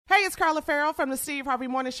it's Carla Farrell from the Steve Harvey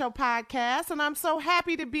Morning Show podcast, and I'm so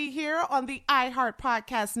happy to be here on the iHeart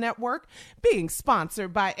Podcast Network, being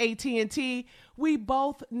sponsored by AT&T. We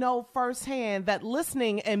both know firsthand that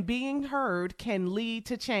listening and being heard can lead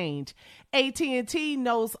to change. AT&T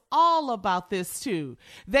knows all about this too.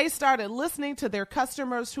 They started listening to their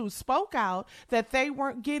customers who spoke out that they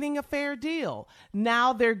weren't getting a fair deal.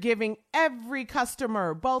 Now they're giving every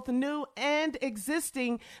customer, both new and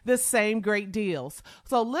existing, the same great deals.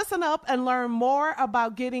 So listen up and learn more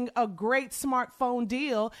about getting a great smartphone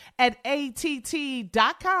deal at att.com/best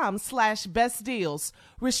deals.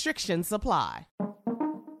 Restrictions apply.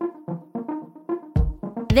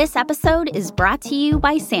 This episode is brought to you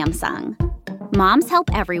by Samsung. Moms help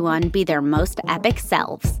everyone be their most epic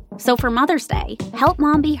selves. So for Mother's Day, help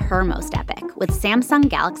mom be her most epic with Samsung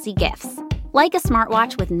Galaxy gifts, like a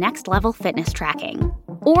smartwatch with next-level fitness tracking,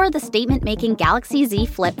 or the statement-making Galaxy Z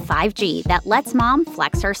Flip 5G that lets mom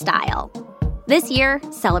flex her style. This year,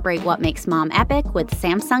 celebrate what makes mom epic with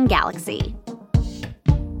Samsung Galaxy.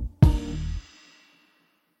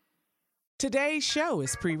 Today's show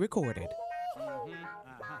is pre-recorded. Y'all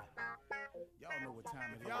know what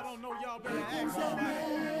time it is. Y'all don't know, y'all better ask somebody.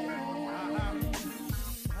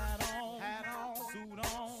 Hat on, suit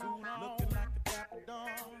on, looking like a dapper dawn,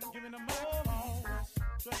 giving them all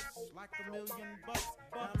dressed like $1 million,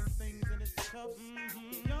 diamond things in its cuffs.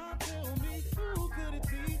 Y'all tell me, who could it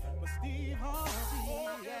be but Steve Harvey?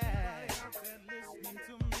 Oh yeah, they're listening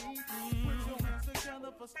to me. Put your hands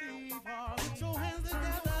together for Steve Harvey. Put your hands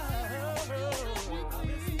together.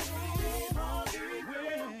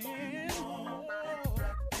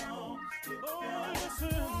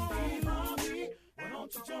 Steve Harvey. Why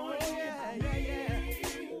don't you join me?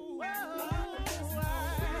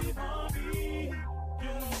 Steve Harvey,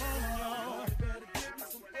 get on, y'all. Better give me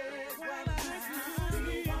some eggs while I listen to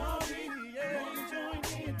Steve Harvey. Won't you join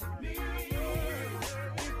in with me?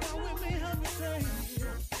 If you're with me, help me say,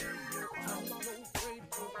 I'm so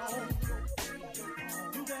grateful.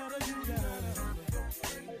 You gotta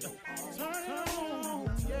turn it on,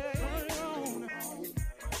 yeah, turn it on.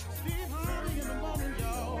 Steve Harvey in the morning,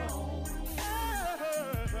 y'all.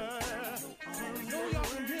 Know y'all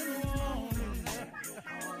can get it on.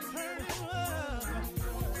 Turn it up.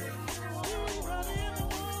 Steve Harvey in the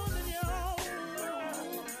morning, y'all.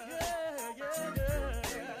 Yeah.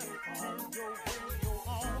 Turn your radio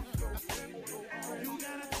on. You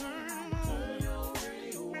gotta turn your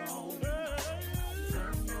radio on. Turn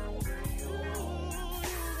your radio on.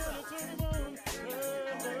 You gotta turn it on.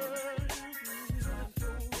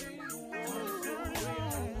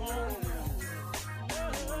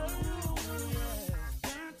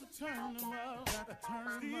 Turn them up,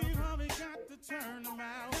 Steve Harvey got to turn them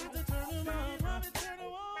out. Got to turn them up, Harvey turn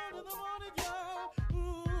them on in the morning, y'all.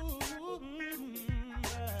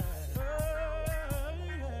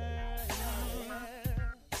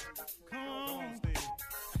 Come on, Steve.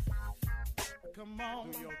 Come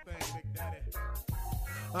on, do your thing, Big Daddy.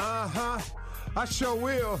 I sure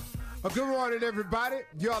will. Good morning, everybody.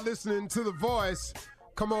 Y'all listening to The Voice.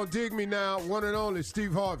 Come on, dig me now. One and only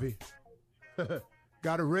Steve Harvey.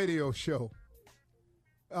 Got a radio show.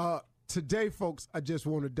 Today, folks, I just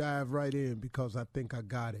want to dive right in because I think I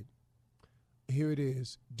got it. Here it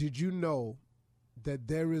is. Did you know that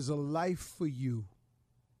there is a life for you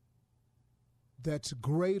that's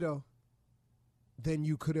greater than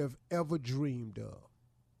you could have ever dreamed of?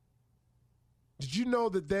 Did you know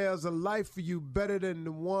that there's a life for you better than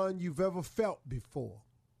the one you've ever felt before?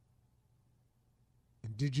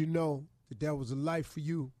 And did you know that there was a life for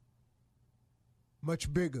you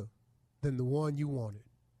much bigger than the one you wanted?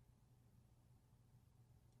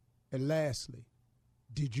 And lastly,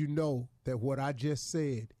 did you know that what I just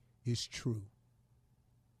said is true?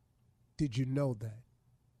 Did you know that?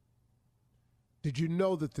 Did you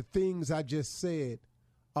know that the things I just said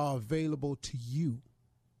are available to you?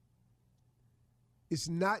 It's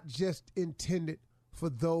not just intended for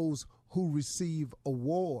those who receive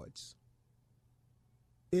awards.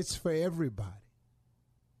 It's for everybody.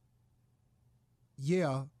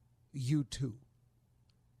 Yeah, you too.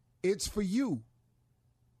 It's for you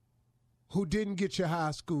who didn't get your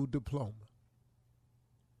high school diploma.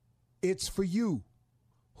 It's for you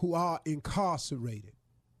who are incarcerated.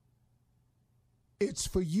 It's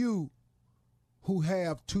for you who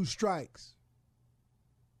have 2 strikes.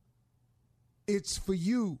 It's for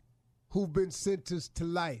you who've been sentenced to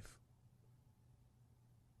life.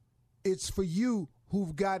 It's for you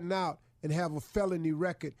who've gotten out and have a felony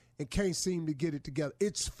record and can't seem to get it together.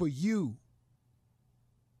 It's for you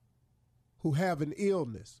who have an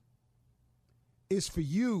illness. It's for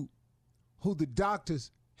you who the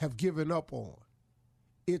doctors have given up on.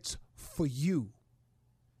 It's for you.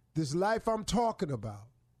 This life I'm talking about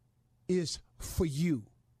is for you.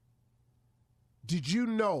 Did you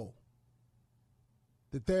know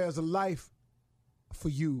that there's a life for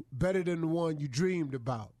you better than the one you dreamed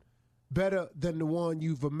about, better than the one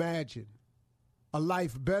you've imagined, a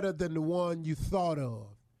life better than the one you thought of,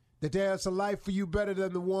 that there's a life for you better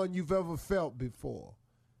than the one you've ever felt before?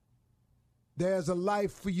 There's a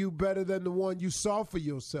life for you better than the one you saw for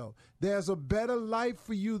yourself. There's a better life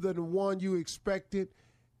for you than the one you expected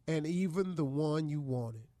and even the one you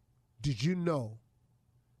wanted. Did you know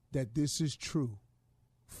that this is true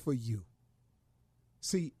for you?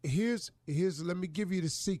 See, here's let me give you the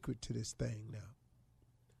secret to this thing now.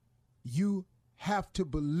 You have to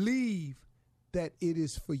believe that it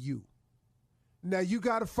is for you. Now, you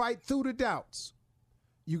got to fight through the doubts.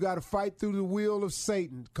 You got to fight through the will of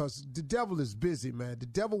Satan, because the devil is busy, man. The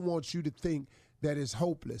devil wants you to think that it's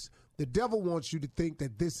hopeless. The devil wants you to think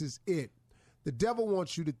that this is it. The devil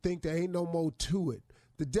wants you to think there ain't no more to it.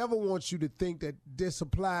 The devil wants you to think that this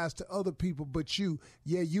applies to other people but you.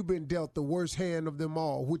 Yeah, you've been dealt the worst hand of them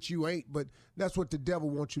all, which you ain't, but that's what the devil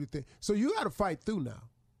wants you to think. So you got to fight through now.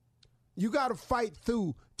 You got to fight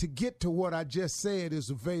through to get to what I just said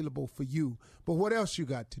is available for you. But what else you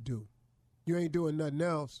got to do? You ain't doing nothing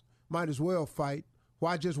else. Might as well fight.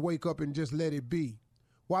 Why just wake up and just let it be?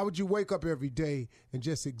 Why would you wake up every day and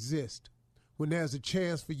just exist when there's a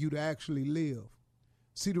chance for you to actually live?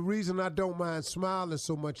 See, the reason I don't mind smiling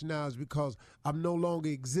so much now is because I'm no longer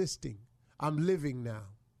existing. I'm living now.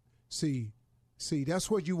 See,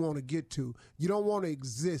 that's what you want to get to. You don't want to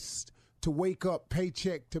exist to wake up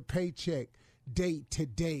paycheck to paycheck, day to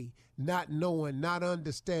day, not knowing, not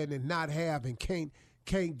understanding, not having, can't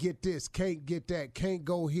get this, can't get that, can't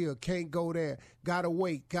go here, can't go there. Gotta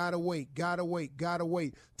wait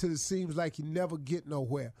till it seems like you never get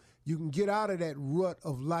nowhere. You can get out of that rut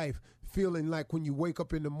of life feeling like when you wake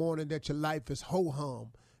up in the morning that your life is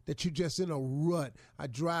ho-hum, that you're just in a rut. I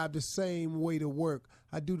drive the same way to work.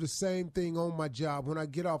 I do the same thing on my job. When I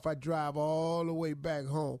get off, I drive all the way back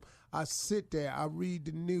home. I sit there. I read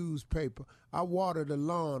the newspaper. I water the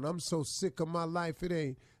lawn. I'm so sick of my life.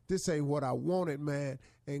 This ain't what I wanted, man.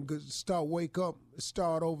 And wake up,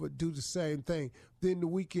 start over, do the same thing. Then the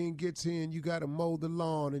weekend gets here and you got to mow the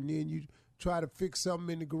lawn, and then you try to fix something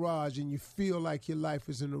in the garage and you feel like your life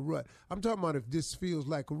is in a rut. I'm talking about if this feels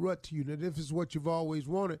like a rut to you. Now, if it's what you've always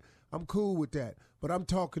wanted, I'm cool with that. But I'm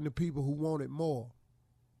talking to people who want it more,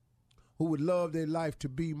 who would love their life to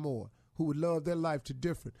be more, who would love their life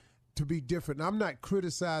to be different. I'm not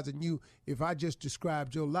criticizing you if I just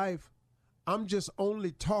described your life. I'm just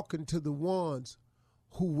only talking to the ones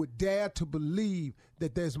who would dare to believe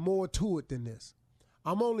that there's more to it than this.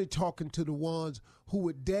 I'm only talking to the ones who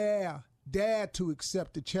would dare to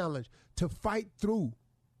accept the challenge, to fight through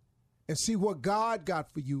and see what God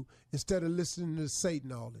got for you instead of listening to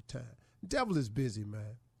Satan all the time. The devil is busy,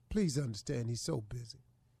 man. Please understand, he's so busy.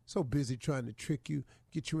 So busy trying to trick you,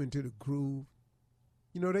 get you into the groove.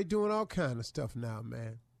 You know, they doing all kind of stuff now,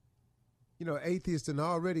 man. You know, atheists and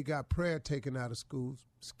already got prayer taken out of schools.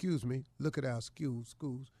 Excuse me, look at our schools.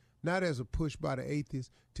 Now there's a push by the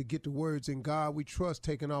atheists to get the words "in God we trust"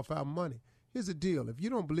 taken off our money. Here's the deal. If you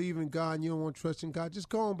don't believe in God and you don't want to trust in God, just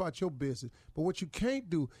go on about your business. But what you can't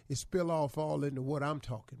do is spill off all into what I'm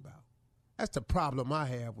talking about. That's the problem I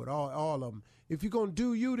have with all of them. If you're going to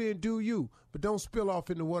do you, then do you. But don't spill off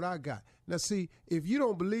into what I got. Now, see, if you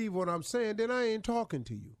don't believe what I'm saying, then I ain't talking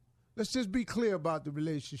to you. Let's just be clear about the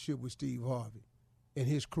relationship with Steve Harvey and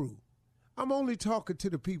his crew. I'm only talking to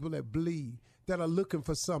the people that believe, that are looking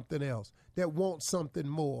for something else, that want something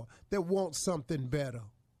more, that want something better.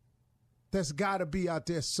 That's got to be out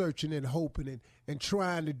there searching and hoping and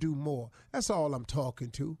trying to do more. That's all I'm talking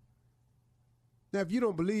to. Now, if you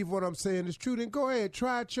don't believe what I'm saying is true, then go ahead,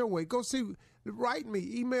 try it your way. Go see, write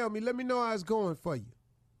me, email me, let me know how it's going for you.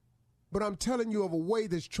 But I'm telling you of a way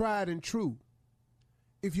that's tried and true.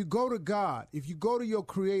 If you go to God, if you go to your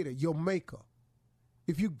creator, your maker,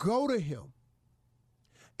 if you go to him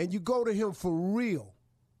and you go to him for real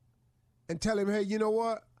and tell him, hey, you know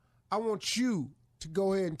what? I want you to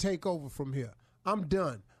go ahead and take over from here. I'm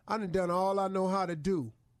done. I done all I know how to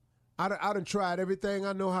do. I done tried everything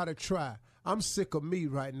I know how to try. I'm sick of me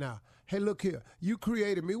right now. Hey, look here. You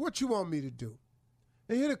created me. What you want me to do?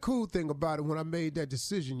 And here's the cool thing about it when I made that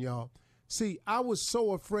decision, y'all. See, I was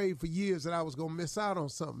so afraid for years that I was going to miss out on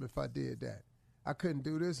something if I did that. I couldn't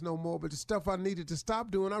do this no more. But the stuff I needed to stop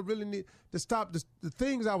doing, I really need to stop. The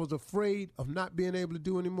things I was afraid of not being able to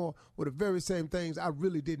do anymore were the very same things I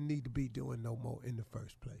really didn't need to be doing no more in the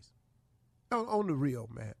first place. On the real,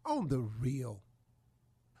 man. On the real.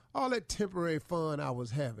 all that temporary fun I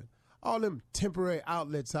was having, all them temporary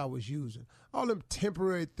outlets I was using, all them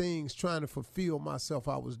temporary things trying to fulfill myself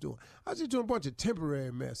I was doing. I was just doing a bunch of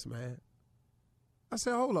temporary mess, man. I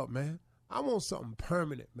said, hold up, man. I want something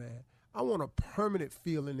permanent, man. I want a permanent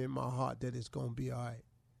feeling in my heart that it's going to be all right.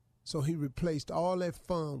 So he replaced all that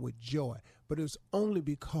fun with joy. But it was only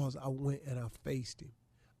because I went and I faced him.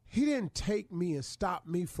 He didn't take me and stop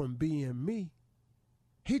me from being me.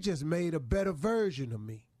 He just made a better version of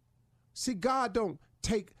me. See, God don't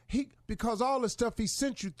take, because all the stuff he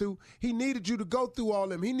sent you through, he needed you to go through all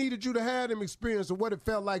them. He needed you to have them experience of what it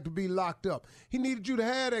felt like to be locked up. He needed you to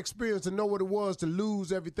have that experience to know what it was to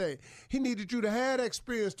lose everything. He needed you to have that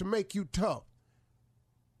experience to make you tough.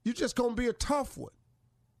 You're just going to be a tough one.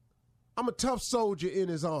 I'm a tough soldier in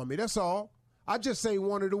his army, that's all. I just ain't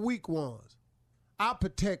one of the weak ones. I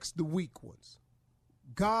protects the weak ones.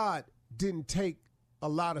 God didn't take a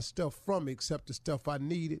lot of stuff from me except the stuff I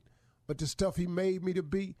needed. But the stuff he made me to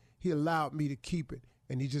be, he allowed me to keep it.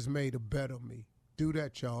 And he just made a better me. Do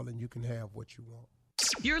that, y'all, and you can have what you want.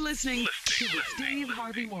 You're listening to the Steve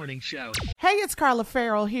Harvey Morning Show. Hey, it's Carla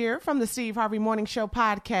Farrell here from the Steve Harvey Morning Show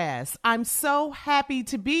podcast. I'm so happy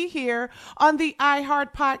to be here on the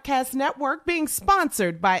iHeart Podcast Network, being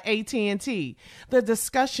sponsored by AT&T. The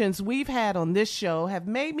discussions we've had on this show have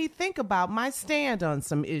made me think about my stand on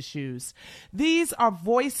some issues. These are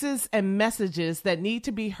voices and messages that need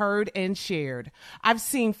to be heard and shared. I've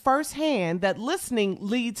seen firsthand that listening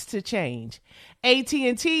leads to change.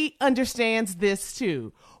 AT&T understands this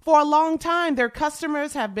too. For a long time, their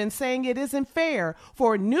customers have been saying it isn't fair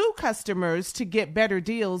for new customers to get better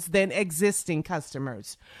deals than existing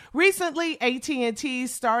customers. Recently, AT&T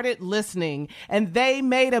started listening, and they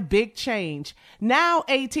made a big change. Now,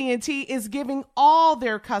 AT&T is giving all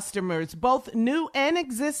their customers, both new and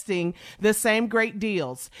existing, the same great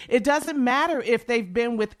deals. It doesn't matter if they've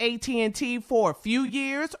been with AT&T for a few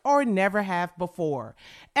years or never have before.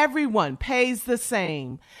 Everyone pays the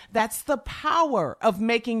same. That's the power of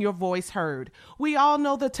making your voice heard. We all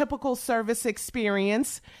know the typical service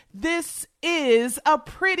experience. This is a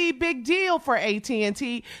pretty big deal for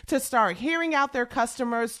AT&T to start hearing out their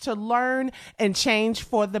customers to learn and change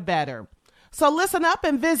for the better. So listen up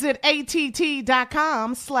and visit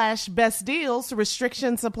att.com/best deals.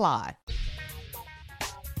 Restrictions apply.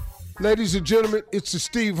 Ladies and gentlemen, it's the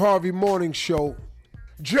Steve Harvey Morning Show.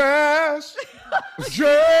 Jazz!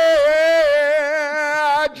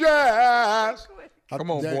 Jazz! Come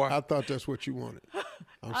on, boy. I thought that's what you wanted.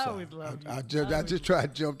 I'm I sorry. always love you. I just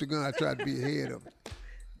tried to jump the gun. I tried to be ahead of it.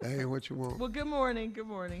 That ain't what you want. Well, good morning. Good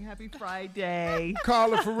morning. Happy Friday.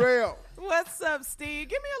 Carla Farrell. What's up, Steve?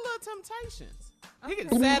 Give me a little Temptations. You can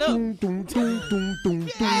set up. It's going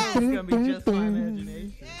to be just my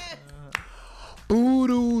imagination. Ooh,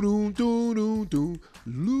 doo, doo, doo, doo, doo.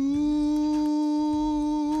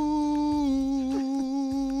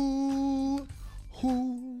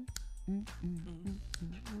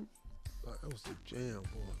 That was a jam,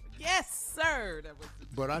 boy. Yes, sir. That was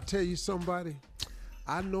But I tell you somebody,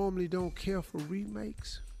 I normally don't care for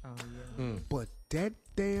remakes. Oh, yeah. But that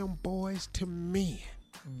damn Boys to Men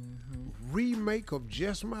remake of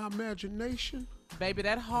Just My Imagination, Baby,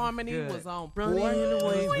 that harmony Good. was on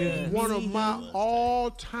boy, point. one of my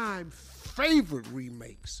all-time favorite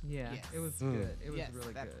remakes. Yeah, it was good. It was Yes,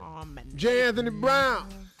 really that good. harmony. J. Anthony Brown,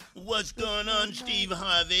 What's going on, Steve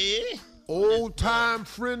Harvey? old-time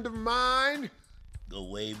friend of mine. Go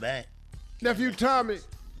way back. Nephew Tommy,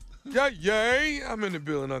 Yay. I'm in the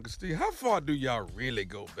building, Uncle Steve. How far do y'all really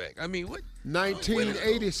go back? I mean, what?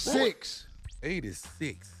 1986.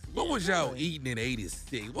 86. What was y'all eating in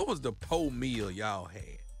 86? What was the po meal y'all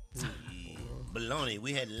had? Bologna.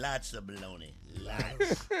 We had lots of bologna.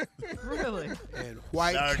 Lots. Really? And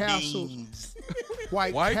White Castle. Sardines.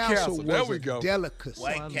 White White Castle Castle, there was we a go. delicacy.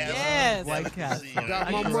 White Castle. Yes. White Castle. Got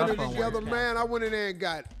I my grew money up on together, White man. I went in there and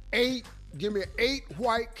got 8. Give me 8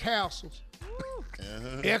 White Castles.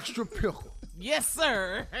 Extra pickle. Yes,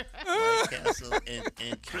 sir. White Castle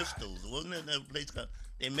and Crystals. Wasn't it a place called?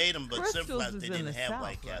 They made them, but some Crystals places is they in didn't the have South,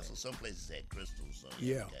 White right? Castle. Some places had Crystals. So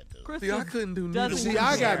Yeah. you got those. Crystals See, I couldn't do neither. doesn't See,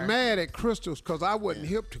 I got compare. mad at Crystals because I wasn't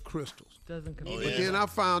hip to Crystals. Doesn't compare. Oh, But yeah. then I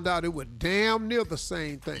found out it was damn near the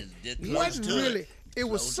same thing. It's It close wasn't to really. it. It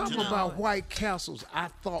was Close something to it. about White Castles I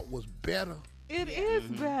thought was better It is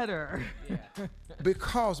better.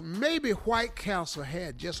 because maybe White Castle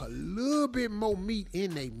had just a little bit more meat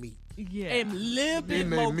in their meat. Yeah. And a little bit In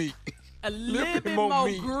more, they meat. a little bit more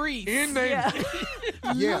meat. grease. In they Yeah. meat.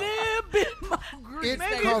 Yeah, little bit more grease.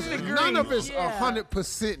 because none of it's Yeah.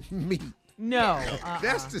 100% meat. No.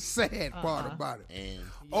 That's the sad part about it. And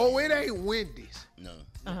Oh, it ain't Wendy's. no.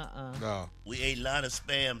 No. We ate a lot of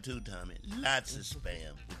spam too, Tommy. Lots of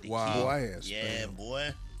spam. With the Wow. kids. Boy, I had Yeah, spam.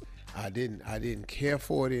 boy. I didn't care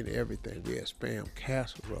for it in everything. We had spam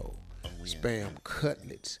casserole, spam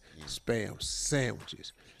cutlets, spam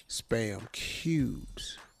sandwiches, spam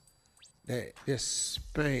cubes. That's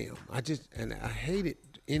spam. I hated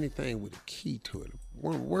anything with a key to it.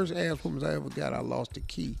 One of the worst ass women I ever got, I lost the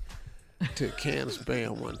key to a can of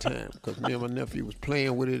spam one time because me and my nephew was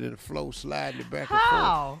playing with it in the floor, sliding it back and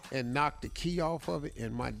forth, and knocked the key off of it.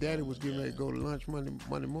 And my daddy was getting ready to go to lunch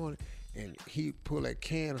Monday morning, and he pulled that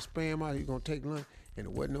can of spam out. He was gonna take lunch, and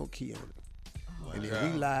there wasn't no key on it. And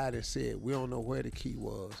then we lied and said we don't know where the key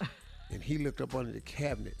was. And he looked up under the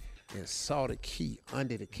cabinet and saw the key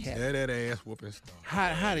under the cabinet. That ass whooping stuff.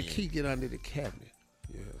 How the key get under the cabinet?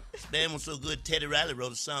 Yeah. Spam was so good, Teddy Riley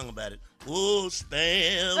wrote a song about it. Ooh,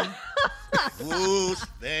 spam. Ooh,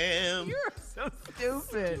 spam. You're so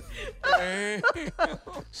stupid.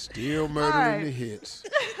 Still murdering the hits.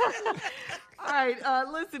 All right,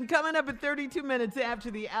 listen, coming up at 32 minutes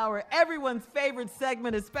after the hour, everyone's favorite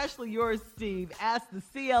segment, especially yours, Steve, Ask the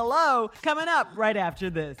CLO, coming up right after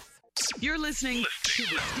this. You're listening to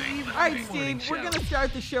the Steve All right, Harvey Morning Steve, we're Show. going to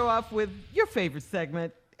start the show off with your favorite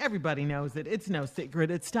segment. Everybody knows it. It's no secret.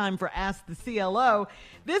 It's time for Ask the CLO.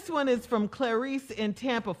 This one is from Clarice in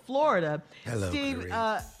Tampa, Florida. Hello, Steve,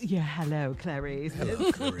 Clarice.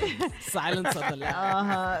 Hello, Clarice. Silence of the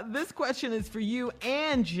loud. This question is for you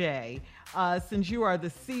and Jay. Since you are the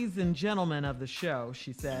seasoned gentleman of the show,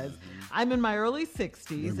 she says, I'm in my early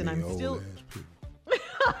 60s and I'm still...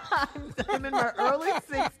 I'm in my early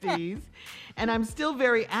 60s, and I'm still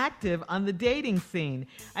very active on the dating scene.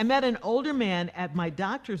 I met an older man at my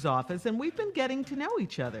doctor's office, and we've been getting to know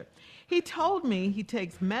each other. He told me he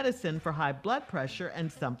takes medicine for high blood pressure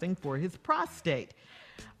and something for his prostate.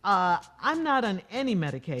 I'm not on any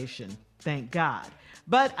medication, thank God.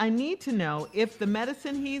 But I need to know if the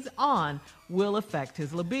medicine he's on will affect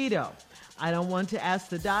his libido. I don't want to ask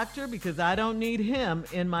the doctor because I don't need him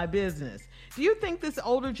in my business. Do you think this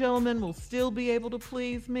older gentleman will still be able to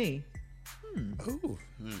please me? Ooh.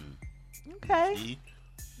 Okay. See?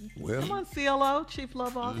 Well, Come on, CLO, Chief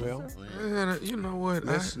Love Officer. Man, you know what?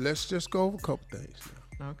 let's just go over a couple things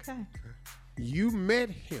now. Okay. You met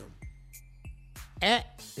him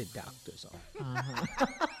at the doctor's office.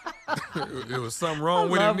 It was something I wrong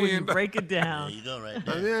with love him. when you Then. break it There down. you go right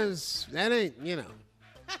I there. mean, that ain't,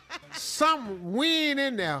 something we ain't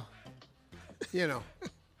in there,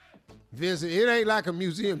 visit. It ain't like a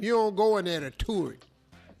museum. You don't go in there to tour it.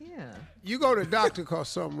 Yeah. You go to the doctor because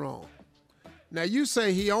something wrong. Now, you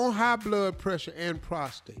say he on high blood pressure and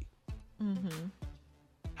prostate. Mm-hmm.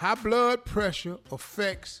 High blood pressure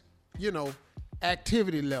affects,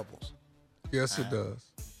 activity levels. Yes, it does.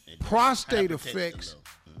 Prostate Hypertension, affects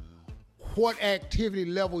though. what activity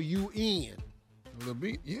level you in. A little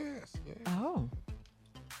bit, yes. Yeah. Oh.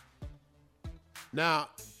 Now,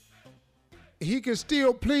 he can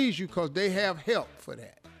still please you because they have help for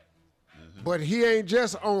that. But he ain't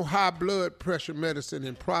just on high blood pressure medicine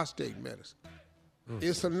and prostate medicine.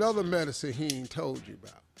 It's another medicine he ain't told you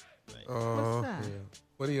about. What's that? Yeah.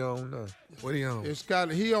 What are you on now? What are you on?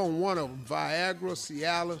 He on one of them, Viagra,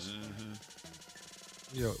 Cialis.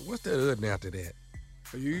 Yo, what's that other after that?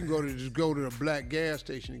 Or you can go to the black gas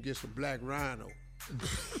station and get some black rhino.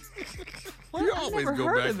 Well, You I always never go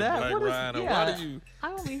heard back of to that. Black What is- Rhino. yeah, Why do you?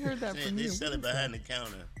 I only heard that from They you. sell it behind the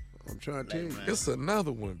counter. I'm trying to tell you. Black It's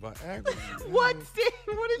another one, Viagra. What, Steve?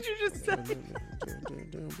 What did you just say?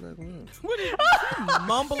 Damn black rhino.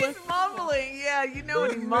 Mumbling. He's mumbling. Yeah, you know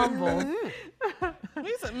when he mumbles.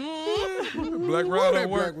 He said, Black Where Rhino that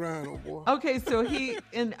work. black rhino, boy? Okay, so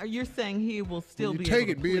and you're saying he will still You be take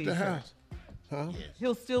able it, to be at please the her. house. Huh? Yes.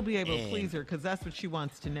 He'll still be able to And- please her because that's what she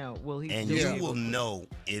wants to know. Will he And still you be able will to? know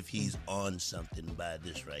if he's on something by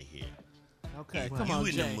this right here. okay, If come you on,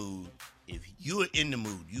 in Jay. the mood, if you're in the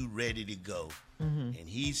mood, you ready to go, and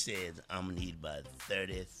he says, I'm going to need about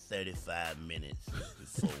 30, 35 minutes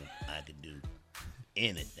before I can do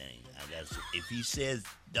anything. If he says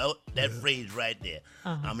that phrase right there,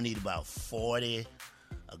 I'm going to need about 40,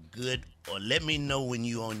 or let me know when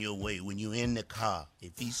you on your way, when you in the car.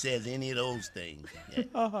 If he says any of those things,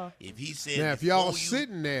 if he says, Now, if y'all before you-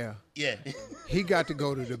 sitting there, yeah. he got to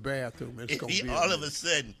go to the bathroom. It's If gonna he be all of a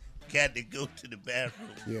sudden got to go to the bathroom,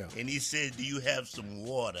 Yeah. and he says, "Do you have some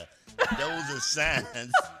water?" Those are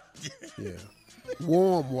signs. yeah,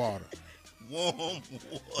 warm water. Warm water.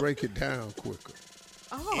 Break it down quicker.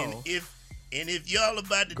 Oh, And if y'all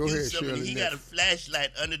about to Go do ahead, something, and Shirley, he got a flashlight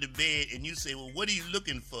under the bed, and you say, "Well, what are you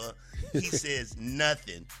looking for?" He says,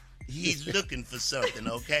 "Nothing." He's looking for something,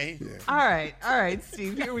 okay? Yeah. All right,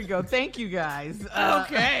 Steve, here we go. Thank you, guys.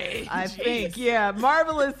 Okay. I think, yeah.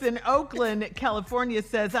 Marvelous in Oakland, California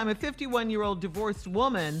says, I'm a 51-year-old divorced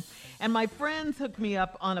woman, and my friends hooked me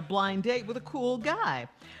up on a blind date with a cool guy.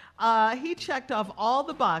 He checked off all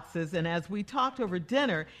the boxes, and as we talked over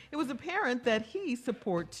dinner, it was apparent that he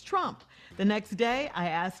supports Trump. The next day, I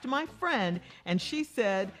asked my friend, and she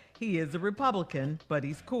said he is a Republican, but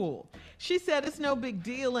he's cool. She said it's no big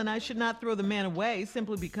deal, and I should not throw the man away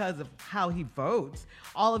simply because of how he votes.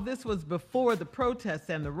 All of this was before the protests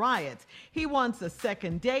and the riots. He wants a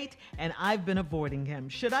second date, and I've been avoiding him.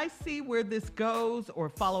 Should I see where this goes or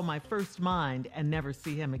follow my first mind and never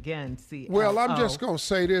see him again? Well, I'm just going to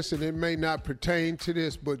say this, and it may not pertain to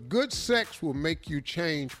this, but good sex will make you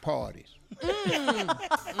change parties.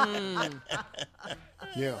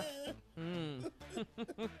 Yeah.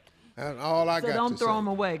 That's all I got to say. So don't throw him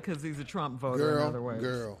away because he's a Trump voter, in other words.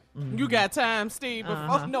 Girl. You got time, Steve,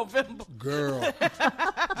 before November. Girl.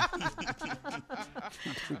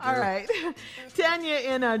 All right. Tanya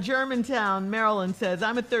in Germantown, Maryland says,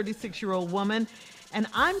 I'm a 36-year-old woman, and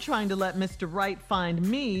I'm trying to let Mr. Right find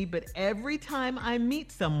me, but every time I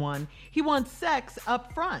meet someone, he wants sex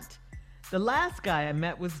up front. The last guy I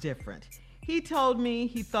met was different. He told me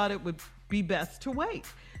he thought it would be best to wait.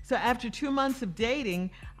 So after 2 months of dating,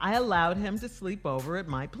 I allowed him to sleep over at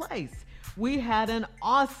my place. We had an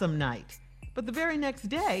awesome night. But the very next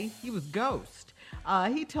day, he was ghost.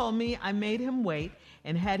 He told me I made him wait,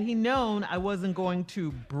 and had he known I wasn't going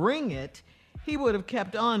to bring it, he would have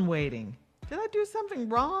kept on waiting. Did I do something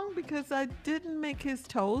wrong because I didn't make his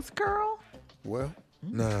toes curl? Well,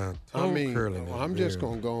 Nah, I mean, curling is I'm just very-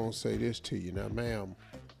 going to go and say this to you. Now, ma'am,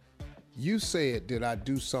 you said, did I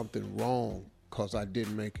do something wrong because I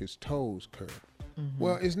didn't make his toes curl?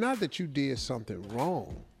 Well, it's not that you did something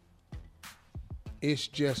wrong. It's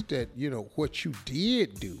just that, what you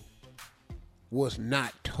did do was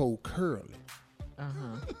not toe curling.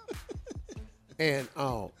 And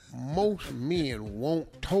most men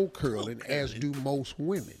want toe curling, as do most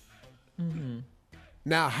women.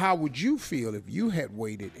 Now, how would you feel if you had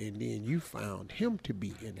waited and then you found him to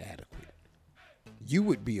be inadequate? You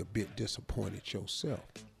would be a bit disappointed yourself.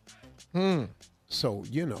 So,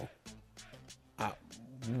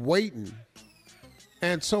 waiting.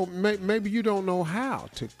 And so maybe you don't know how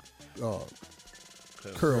to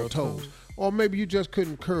curl toes. Or maybe you just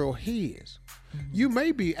couldn't curl his. You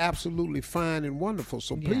may be absolutely fine and wonderful,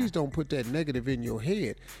 so please don't put that negative in your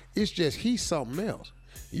head. It's just he's something else.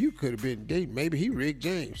 You could have been dating. Maybe he Rick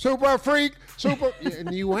James. Super freak. Super.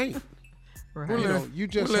 And you ain't. Right. You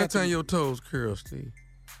just When have last time to, your toes curl, Steve?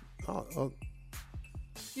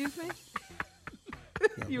 Excuse me?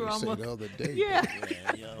 you almost- say the other day. Yeah.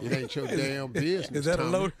 It ain't your damn business. Is that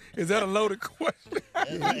Tommy. a loaded question?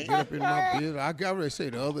 Yeah, get up in my business. I got ready to say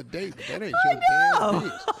the other day, but that ain't your damn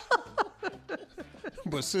business.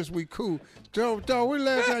 But since we cool, dog, when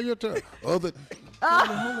last time you told other?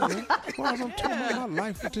 Hold on. Why I'm talking about my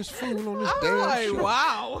life with this fool on this damn show.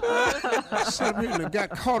 Wow. Sat here and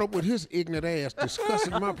got caught up with his ignorant ass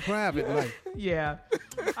discussing my private life. Yeah.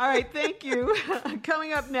 All right, thank you.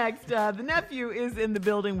 Coming up next, the nephew is in the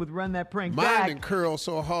building with Run That Prank Mine Back didn't curl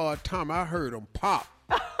so hard, Tom, I heard him pop.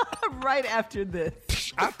 right after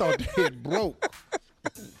this. I thought the head broke.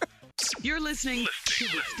 You're listening to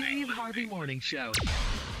the Steve Harvey Morning Show.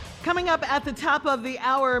 Coming up at the top of the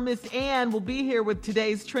hour, Miss Ann will be here with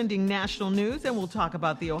today's trending national news, and we'll talk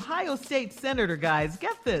about the Ohio State Senator, guys.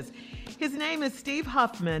 Get this. His name is Steve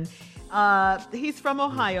Huffman. He's from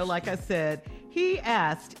Ohio, like I said. He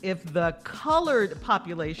asked if the colored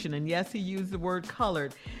population, and yes, he used the word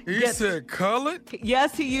colored. He said colored?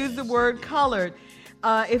 Yes, he used the word colored.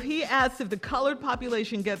 If he asks if the colored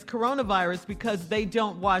population gets coronavirus because they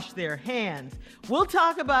don't wash their hands. We'll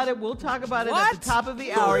talk about it. We'll talk about it at the top of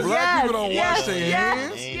the hour. Black people don't wash their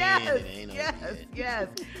hands? Yes.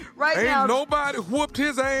 Right Ain't now, nobody whooped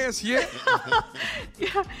his ass yet.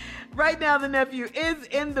 yeah, right now the nephew is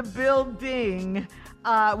in the building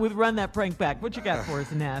with Run That Prank Back. What you got for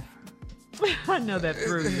us, Neff? I know that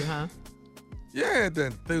threw you, huh? Yeah, it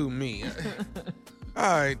done threw me. All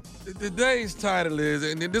right, today's title is,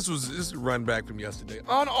 and this is a run back from yesterday,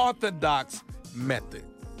 Unorthodox Methods.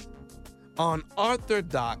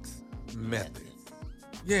 Unorthodox Methods.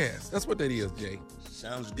 Yes, that's what that is, Jay.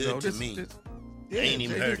 Sounds good to me. I ain't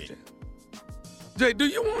even Jay, heard it. Jay, do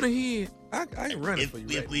you want to hear it? I can run it for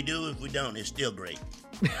you. If we do, if we don't, it's still great.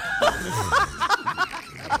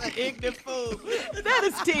 Ignorant fool. That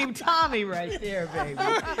is Team Tommy right there, baby.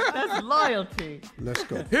 That's loyalty. Let's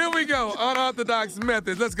go. Here we go, Unorthodox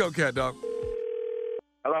Methods. Let's go, Cat Dog.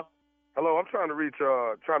 Hello? Hello, I'm trying to reach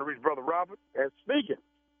Brother Robert. That's speaking.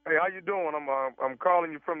 Hey, how you doing? I'm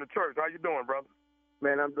calling you from the church. How you doing, brother?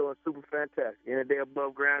 Man, I'm doing super fantastic. Any day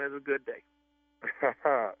above ground is a good day.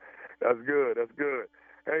 That's good. That's good.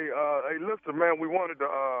 Hey, listen, man, we wanted to,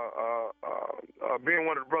 being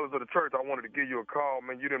one of the brothers of the church, I wanted to give you a call.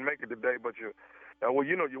 Man, you didn't make it today, but your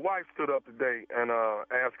wife stood up today and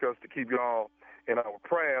asked us to keep y'all in our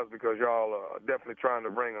prayers because y'all are definitely trying to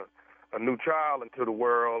bring a new child into the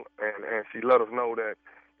world, and she let us know that,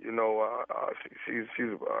 she's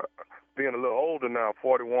being a little older now,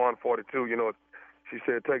 41, 42. She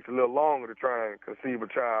said it takes a little longer to try and conceive a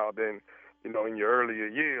child than, in your earlier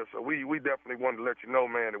years. So we definitely wanted to let you know,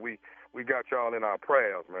 man, that we got y'all in our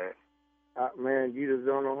prayers, man. Man, you just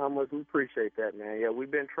don't know how much we appreciate that, man. Yeah, we've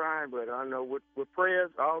been trying, but I know with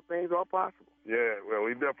prayers, all things are possible. Yeah, well,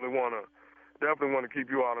 we definitely want to keep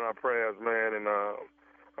you all in our prayers, man, and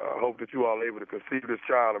hope that you all are able to conceive this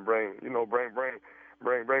child and bring a new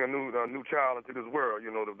child into this world.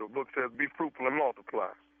 The book says, "Be fruitful and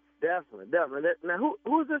multiply." Definitely. Now,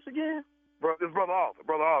 who is this again? This is Brother Arthur.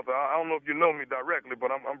 Brother Arthur. I don't know if you know me directly,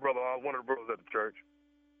 but I'm one of the brothers at the church.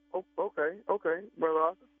 Oh, okay, Brother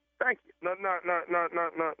Arthur. Thank you. No,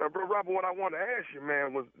 Brother Robert, what I wanted to ask you,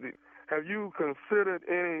 man, was have you considered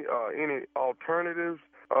any alternatives,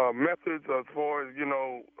 methods as far as,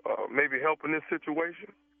 maybe helping this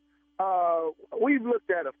situation? We've looked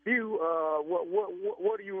at a few.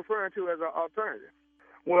 What are you referring to as an alternative?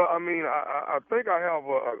 Well, I mean, I think I have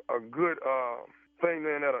a good thing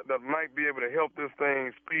then that might be able to help this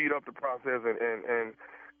thing speed up the process, and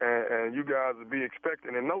you guys will be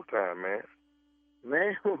expecting in no time, man.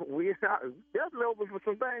 Man, we are definitely open for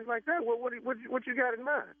some things like that. What you got in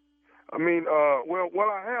mind? I mean, well, what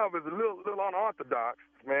I have is a little unorthodox,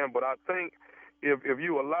 man, but I think if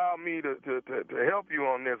you allow me to help you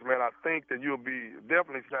on this, man, I think that you'll be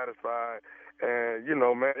definitely satisfied. And,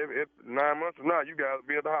 man, if 9 months from now, you guys will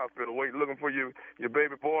be at the hospital looking for your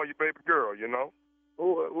baby boy or your baby girl,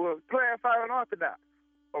 Well, clarify unorthodox.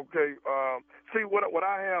 Okay. See, what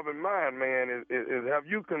I have in mind, man, is have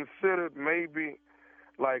you considered maybe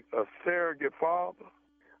like a surrogate father?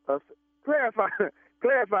 Clarify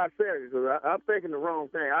surrogate, because I'm thinking the wrong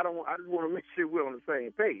thing. I just want to make sure we're on the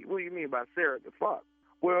same page. What do you mean by surrogate father?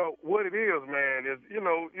 Well, what it is, man, is,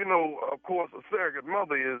 of course, a surrogate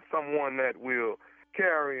mother is someone that will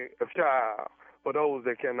carry a child for those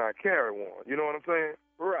that cannot carry one. You know what I'm saying?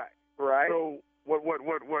 Right. So what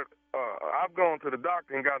I've gone to the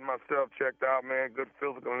doctor and gotten myself checked out, man, good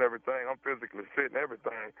physical and everything. I'm physically fit and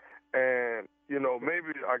everything. And,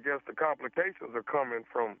 maybe I guess the complications are coming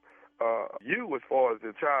from you as far as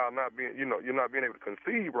the child not being, you're not being able to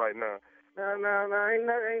conceive right now. No, ain't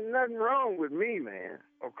nothing wrong with me, man.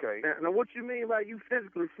 Okay. Now, what you mean by you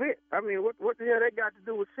physically fit? I mean, what the hell they got to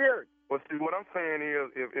do with surrogate? Well, see, what I'm saying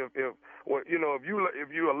is, if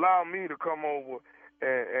you allow me to come over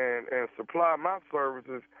and supply my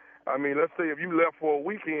services, I mean, let's say if you left for a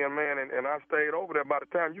weekend, man, and I stayed over there, by the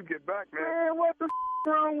time you get back, man. Man, what the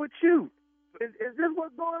wrong with you? Is this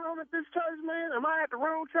what's going on at this church, man? Am I at the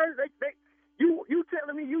wrong church? You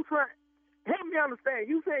telling me you trying? Help me understand.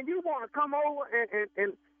 You saying you want to come over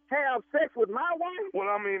and have sex with my wife? Well,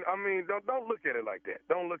 I mean, don't look at it like that.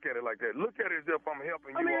 Don't look at it like that. Look at it as if I'm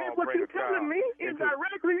helping you all what bring you a child. telling me is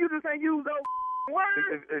directly. You just ain't use those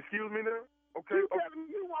words. Excuse me now? Okay. You telling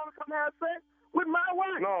me you want to come have sex with my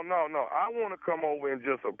wife? No. I want to come over and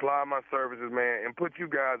just apply my services, man, and put you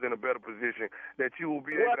guys in a better position that you will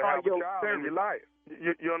be able to have a child in your life.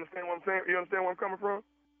 You understand what I'm saying? You understand where I'm coming from?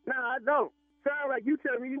 No, I don't. Sound like you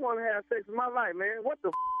telling me you want to have sex with my life, man. What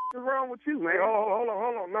the is wrong with you, man? Hey, hold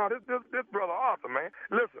on. No, this Brother Arthur, man.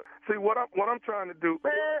 Listen, see what I'm trying to do.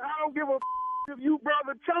 Man, I don't give a if you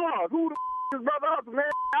Brother Charles. Who the is Brother Arthur,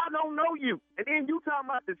 man? I don't know you. And then you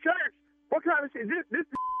talking about the church. What kind of shit? This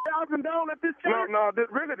y'all condone at this church? No,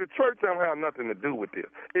 really the church don't have nothing to do with this.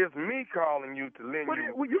 It's me calling you to lend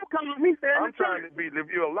you. Well, you calling me saying I'm trying to be, if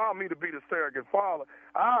you allow me to be the surrogate father,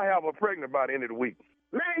 I'll have her pregnant by the end of the week.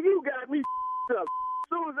 Man, you got me up. As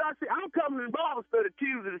soon as I see, I'm coming to Bible study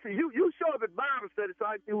Tuesday to see you. You show up at Bible study so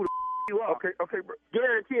I can see who the you are. Okay, bro.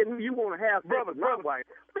 Guaranteeing you want to have sex with my wife.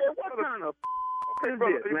 Man, what kind of is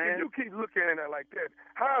brother, this, man? If you keep looking at it like that,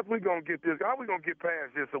 how are we gonna get this? How are we gonna get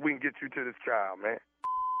past this so we can get you to this child, man?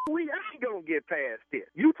 We ain't gonna get past this.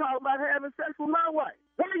 You talking about having sex with my wife?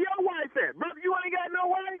 Where your wife at, brother? You ain't got no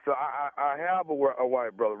wife. So I have a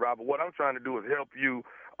wife, brother Robert. What I'm trying to do is help you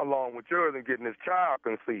along with yours and getting this child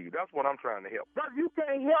conceived. That's what I'm trying to help. Brother, you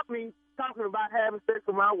can't help me talking about having sex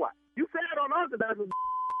with my wife. You said on Orthodox, I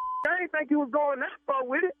didn't think you was going that far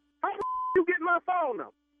with it. How the you get my phone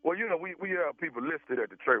number? Well, you know, we have people listed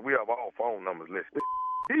at the church. We have all phone numbers listed.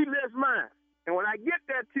 He lists mine. And when I get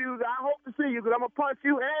that Tuesday, I hope to see you because I'm going to punch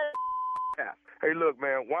you and Hey, look,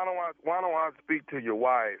 man, why don't I speak to your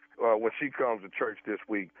wife when she comes to church this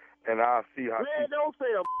week, and I'll see how Man, don't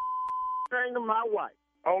say a thing to my wife.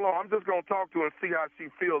 Hold on, I'm just going to talk to her and see how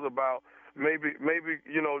she feels about maybe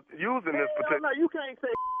you know, using this particular... No, you can't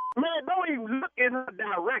say man, don't even look in her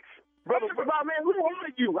direction. Brother, man, who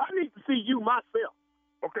are you? I need to see you myself.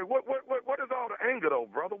 Okay, what is all the anger, though,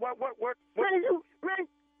 brother? What? Man, you wouldn't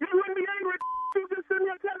be angry at you just sitting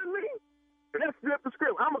here telling me. Let's flip the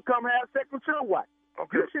script. I'm going to come have sex with your wife.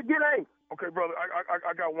 Okay. You should get angry. Okay, brother,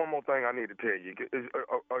 I got one more thing I need to tell you.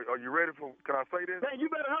 Are you ready for, can I say this? Man, you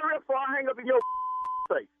better hurry up before I hang up in your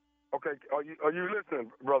face. Okay, are you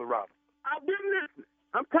listening, Brother Robert? I've been listening.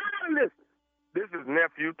 I'm tired of listening. This is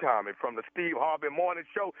Nephew Tommy from the Steve Harvey Morning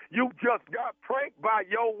Show. You just got pranked by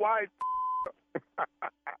your wife.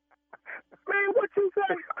 Man, what you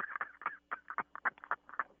say?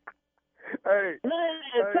 Hey.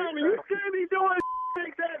 Man, Tommy, you can't be doing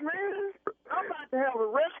like that, man. I'm about to have a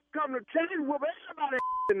rest come to change with everybody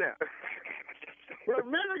in there. Well, a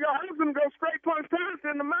minute ago, I was going to go straight punch Thomas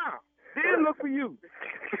in the mouth. Then look for you.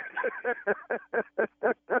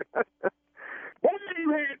 What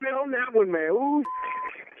you had been on that one, man? Ooh.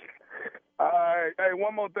 All right. Hey,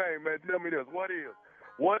 one more thing, man. Tell me this.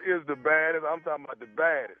 What is the baddest, I'm talking about the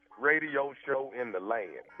baddest radio show in the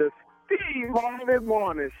land? The Steve Harvey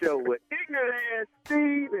Morning Show with ignorant ass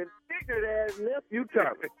Steve and ignorant ass Nephew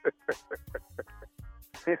Tommy.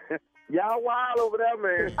 Y'all wild over there,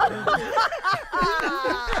 man.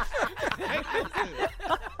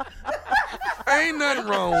 Ain't nothing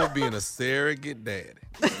wrong with being a surrogate daddy.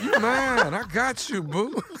 You mine. I got you,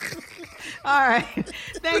 boo. All right.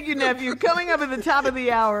 Thank you, nephew. Coming up at the top of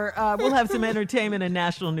the hour, we'll have some entertainment and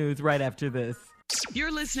national news right after this.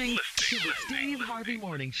 You're listening to the Steve Harvey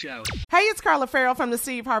Morning Show. Hey, it's Carla Farrell from the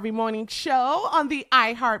Steve Harvey Morning Show on the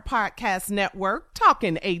iHeart Podcast Network,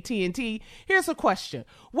 talking AT&T. Here's a question.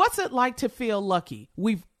 What's it like to feel lucky?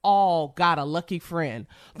 We've all got a lucky friend.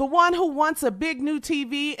 The one who wants a big new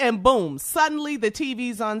TV and boom, suddenly the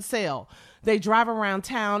TV's on sale. They drive around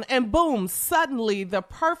town and boom, suddenly the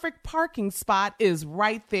perfect parking spot is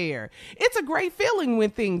right there. It's a great feeling when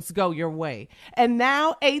things go your way. And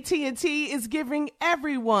now AT&T is giving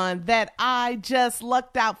everyone that I just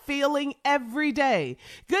lucked out feeling every day.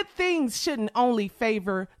 Good things shouldn't only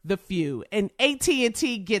favor the few, and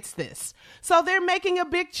AT&T gets this. So they're making a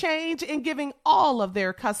big change in giving all of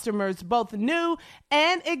their customers, both new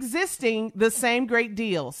and existing, the same great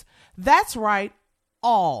deals. That's right,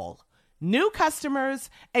 all. New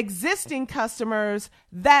customers, existing customers,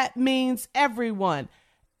 that means everyone,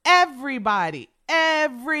 everybody.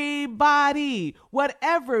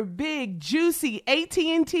 Whatever big, juicy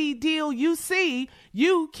AT&T deal you see,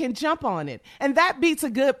 you can jump on it. And that beats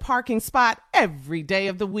a good parking spot every day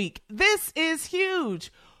of the week. This is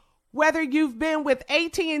huge. Whether you've been with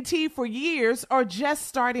AT&T for years or just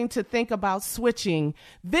starting to think about switching,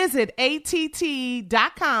 visit att.com/best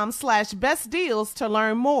deals to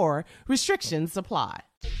learn more. Restrictions apply.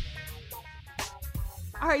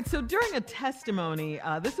 All right, so during a testimony,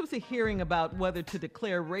 this was a hearing about whether to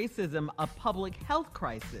declare racism a public health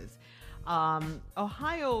crisis.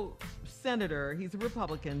 Ohio Senator, he's a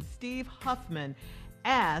Republican, Steve Huffman,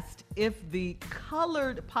 asked if the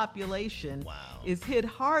colored population is hit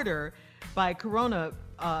harder by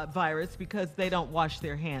coronavirus because they don't wash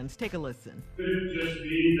their hands. Take a listen. Could it just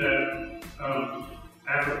be that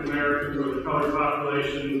African Americans or the colored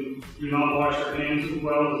population do not wash their hands as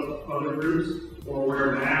well as other groups, or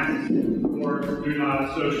wear masks, or do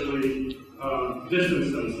not socially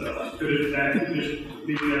distance themselves? Could that just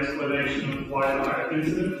be the explanation of why the high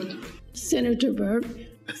incidence? Senator Burke,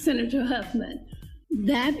 Senator Huffman,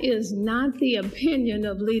 that is not the opinion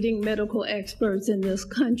of leading medical experts in this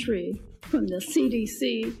country, from the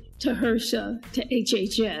CDC to HRSA to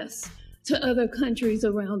HHS to other countries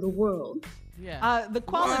around the world. Yeah. The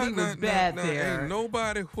quality was bad there. Ain't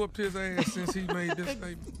nobody whooped his ass since he made this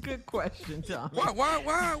statement. Good question, Tom. Why?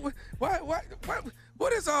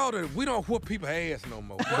 What is all the we don't whoop people's ass no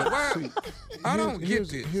more? Why? I don't get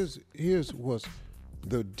this. Here's what's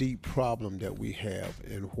the deep problem that we have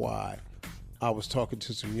and why. I was talking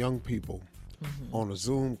to some young people on a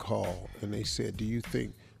Zoom call, and they said, do you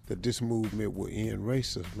think that this movement will end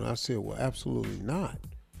racism? And I said, well, absolutely not.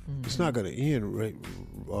 It's not going to end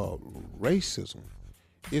racism.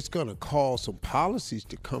 It's going to cause some policies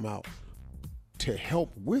to come out to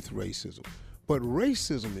help with racism. But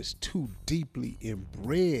racism is too deeply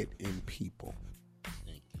inbred in people.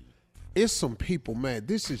 It's some people, man,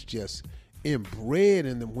 this is just inbred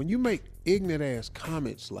in them. When you make ignorant ass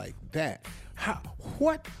comments like that,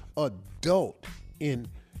 what adult in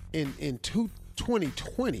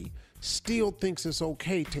 2020 still thinks it's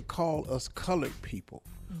okay to call us colored people?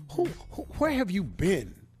 Where have you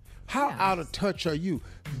been? How out of touch are you?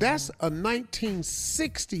 That's a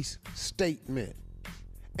 1960s statement.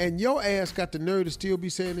 And your ass got the nerve to still be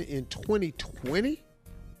saying it in 2020?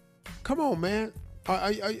 Come on, man. Are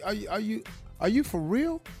you for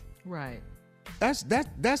real? Right. That's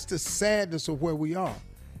the sadness of where we are.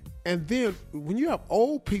 And then when you have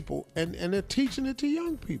old people and they're teaching it to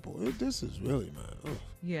young people, this is really, man. Ugh.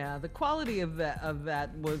 Yeah, the quality of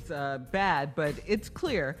that was bad, but it's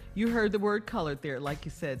clear. You heard the word colored there. Like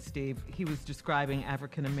you said, Steve, he was describing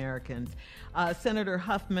African Americans. Senator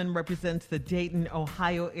Huffman represents the Dayton,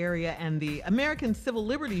 Ohio area, and the American Civil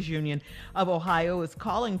Liberties Union of Ohio is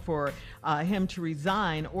calling for him to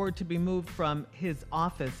resign or to be moved from his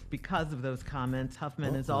office because of those comments.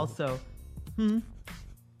 Huffman is also...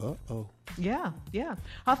 Yeah.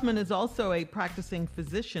 Huffman is also a practicing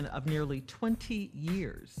physician of nearly 20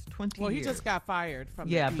 years. Well, he just got fired from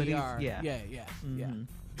the but ER. Yeah. Mm-hmm.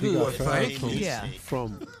 He got fired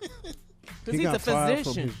from because he he's got a fired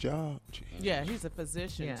physician. from his job. Jeez. Yeah, he's a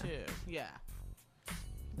physician too. Yeah.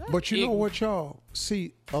 But you know what, y'all?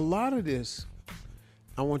 See, a lot of this,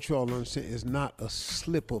 I want you all to understand, is not a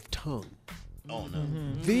slip of tongue. Oh, no.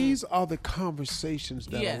 These are the conversations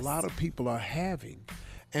that a lot of people are having.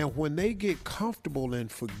 And when they get comfortable and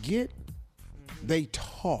forget, they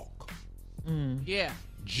talk. Yeah.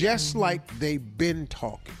 Just like they've been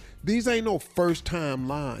talking. These ain't no first-time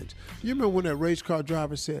lines. You remember when that race car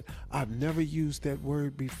driver said, I've never used that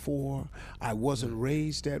word before. I wasn't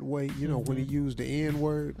raised that way. You know, when he used the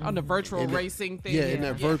N-word. On the virtual racing thing. Yeah, in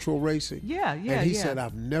that virtual racing. Yeah. And he said,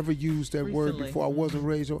 I've never used that word before. I wasn't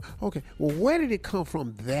raised. Okay, well, where did it come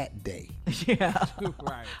from that day? Yeah.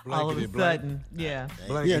 Right. All of a sudden. Yeah.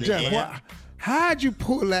 How'd you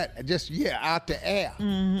pull that out the air?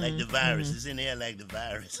 Like the virus. It's in the air like the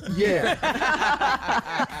virus. Yeah.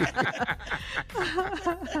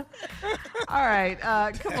 All right.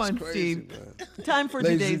 Come on, crazy, Steve. Time for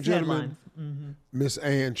Ladies today's and gentlemen, headlines. Miss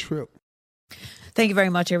Ann Tripp. Thank you very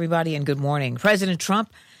much, everybody, and good morning. President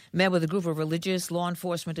Trump met with a group of religious, law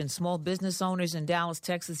enforcement, and small business owners in Dallas,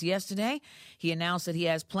 Texas yesterday. He announced that he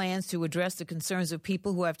has plans to address the concerns of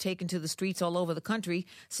people who have taken to the streets all over the country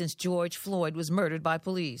since George Floyd was murdered by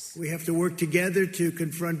police. We have to work together to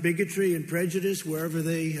confront bigotry and prejudice wherever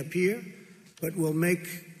they appear, but we'll make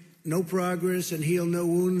no progress and heal no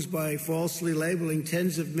wounds by falsely labeling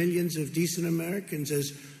tens of millions of decent Americans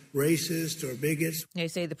as racist or bigots. They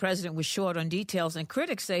say the president was short on details, and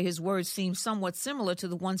critics say his words seem somewhat similar to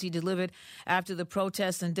the ones he delivered after the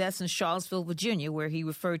protests and deaths in Charlottesville, Virginia, where he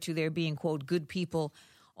referred to there being, quote, good people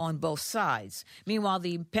on both sides. Meanwhile,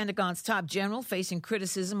 the Pentagon's top general facing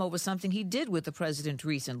criticism over something he did with the president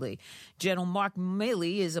recently. General Mark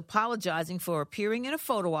Milley is apologizing for appearing in a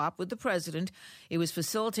photo op with the president. It was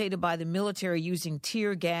facilitated by the military using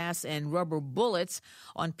tear gas and rubber bullets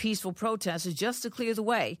on peaceful protesters just to clear the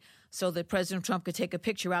way so that President Trump could take a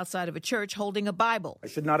picture outside of a church holding a Bible. I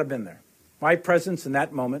should not have been there. My presence in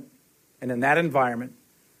that moment and in that environment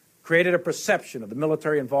created a perception of the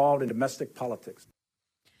military involved in domestic politics.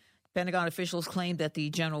 Pentagon officials claimed that the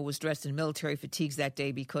general was dressed in military fatigues that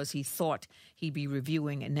day because he thought he'd be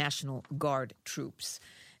reviewing National Guard troops.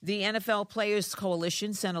 The NFL Players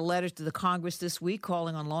Coalition sent a letter to the Congress this week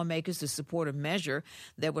calling on lawmakers to support a measure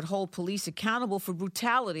that would hold police accountable for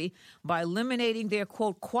brutality by eliminating their,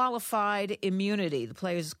 quote, qualified immunity. The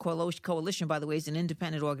Players Coalition, by the way, is an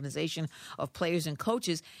independent organization of players and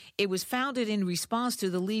coaches. It was founded in response to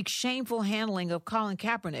the league's shameful handling of Colin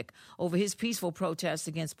Kaepernick over his peaceful protests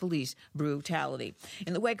against police brutality.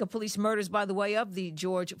 In the wake of police murders, by the way, of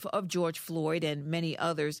George Floyd and many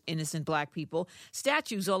others, innocent black people,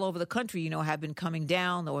 statues all over the country, have been coming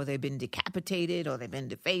down, or they've been decapitated, or they've been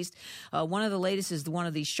defaced. One of the latest is one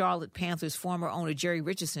of the Charlotte Panthers' former owner, Jerry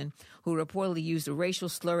Richardson, who reportedly used a racial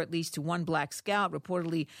slur at least to one black scout,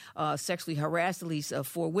 reportedly sexually harassed at least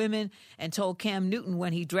 4 women, and told Cam Newton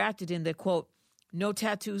when he drafted in the, quote, no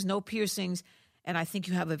tattoos, no piercings, and I think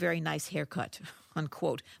you have a very nice haircut,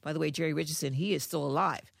 unquote. By the way, Jerry Richardson, he is still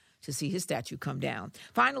alive to see his statue come down.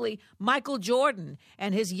 Finally, Michael Jordan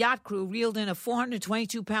and his yacht crew reeled in a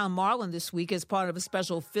 422-pound marlin this week as part of a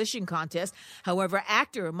special fishing contest. However,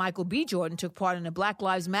 actor Michael B. Jordan took part in a Black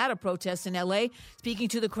Lives Matter protest in L.A., speaking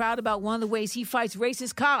to the crowd about one of the ways he fights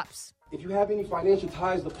racist cops. If you have any financial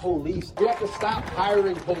ties to police, we have to stop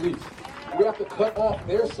hiring police. We have to cut off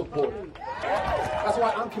their support. That's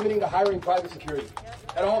why I'm committing to hiring private security.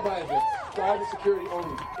 At all by events. Private security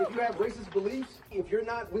only. If you have racist beliefs, if you're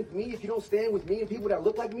not with me, if you don't stand with me and people that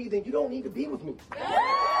look like me, then you don't need to be with me.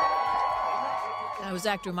 That was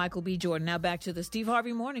actor Michael B. Jordan. Now back to the Steve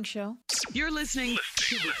Harvey Morning Show. You're listening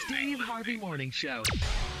to the Steve Harvey Morning Show.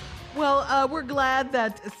 Well, we're glad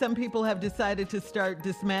that some people have decided to start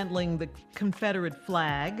dismantling the Confederate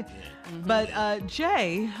flag. But,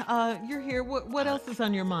 Jay, you're here. What else is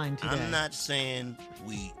on your mind today? I'm not saying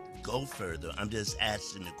we go further. I'm just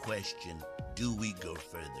asking the question, do we go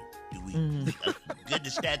further? Do we? Good,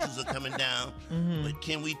 the statues are coming down, but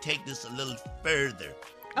can we take this a little further?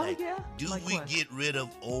 Do like we get rid of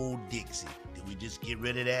old Dixie? Do we just get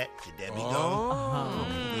rid of that? Should that be gone?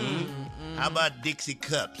 How about Dixie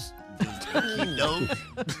cups? Do we keep those?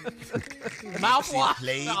 Mouthwash.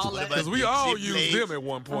 Because we all used them at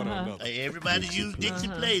one point or another. Everybody used Dixie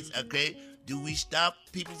plates, okay? Do we stop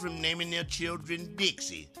people from naming their children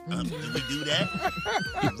Dixie? Do we do that?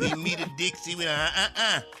 If we meet a Dixie, we you got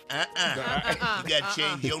to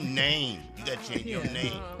change your name. You got to change your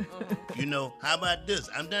name. You know, how about this?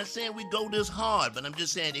 I'm not saying we go this hard, but I'm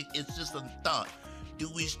just saying it's just a thought. Do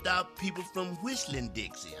we stop people from whistling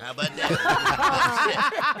Dixie? How about that?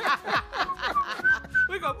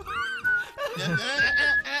 We go.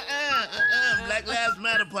 Black Lives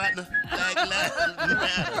Matter, partner. Black Lives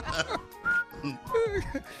Matter.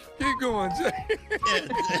 Keep going, Jay.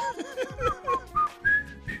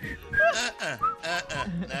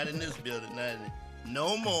 Not in this building.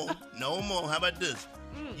 No more. How about this?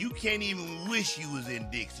 You can't even wish you was in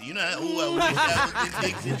Dixie. You know how I wish I was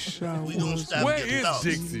in Dixie? We gonna stop Where your is thoughts.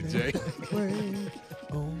 Dixie, Jay?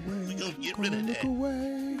 We gonna get rid of that.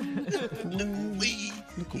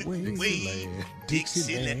 Look away.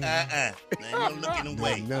 Dixieland. Now you're looking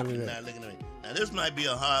away. Not looking away. Now this might be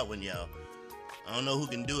a hard one, y'all. I don't know who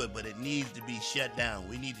can do it, but it needs to be shut down.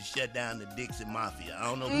 We need to shut down the Dixie Mafia. I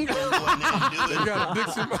don't know who's going to go in there and do it. They got a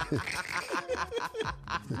Dixie Mafia.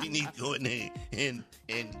 We need to go in there and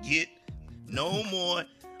get no more.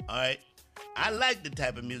 All right. I like the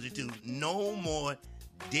type of music, too. No more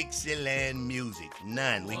Dixieland music.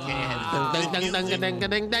 None. We can't have it.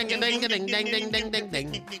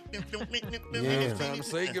 It's time to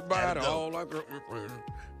say goodbye to all our...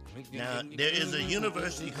 Now, there is a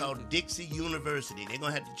university called Dixie University. They're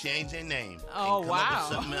going to have to change their name. Oh, and come wow. up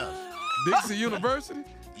with something else. Dixie University?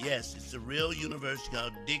 Yes, it's a real university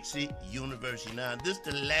called Dixie University. Now, this is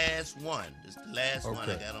the last one. This is the last one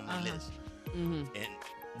I got on my list. And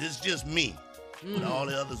this is just me. With all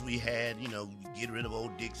the others we had, you know, get rid of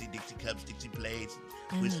old Dixie, Dixie cups, Dixie plates,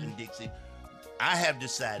 whistling Dixie. I have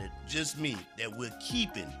decided, just me, that we're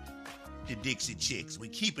keeping the Dixie Chicks.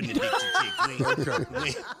 We're keeping the Dixie Chicks.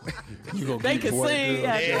 They can sing.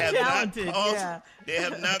 They're talented. They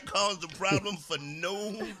have not caused a problem for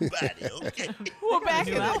nobody, okay? Well, back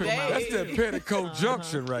in the day. That's that Petticoat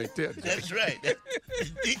Junction right there. That's right. The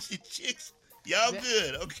Dixie Chicks, y'all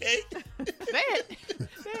good, okay? They had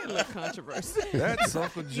a little controversy. That's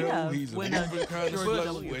Uncle Joe. He's a when moving kind of George slut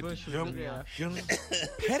W. with Bush was young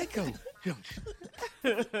Petticoat Junction.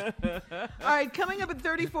 All right, coming up at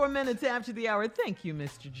 34 minutes after the hour. Thank you,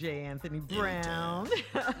 Mr. J. Anthony Brown.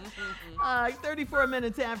 34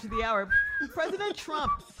 minutes after the hour. President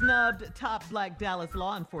Trump snubbed top black Dallas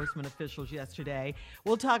law enforcement officials yesterday.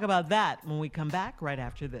 We'll talk about that when we come back right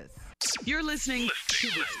after this. You're listening to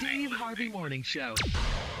the Steve Harvey Morning Show.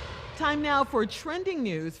 Time now for trending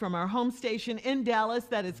news from our home station in Dallas.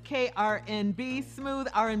 That is KRNB, Smooth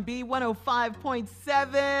R&B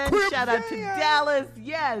 105.7. Shout out to Dallas.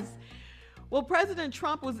 Yes. Well, President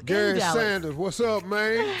Trump was Gary in Dallas. Sanders, what's up,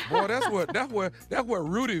 man? Boy, that's where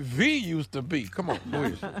Rudy V used to be. Come on,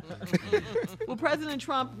 boys. Well, President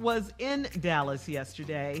Trump was in Dallas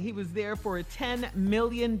yesterday. He was there for a $10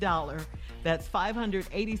 million, that's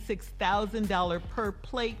 $586,000 per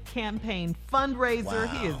plate campaign fundraiser. Wow.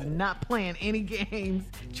 He is not playing any games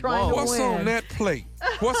trying to What's win. on that plate?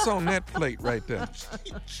 What's on that plate right there?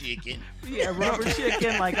 Chicken. Yeah, rubber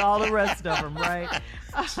chicken like all the rest of them, right?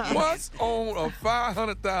 What's on a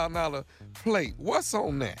 $500,000 plate? What's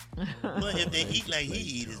on that? Well, if they eat like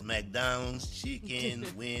he eat, it's McDonald's, chicken,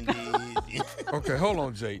 Wendy's. Okay, hold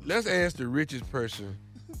on, Jay. Let's ask the richest person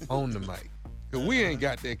on the mic. Because we ain't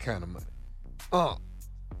got that kind of money.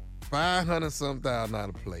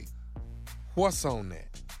 $500,000 plate. What's on that?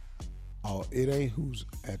 Oh, it ain't who's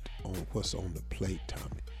on what's on the plate,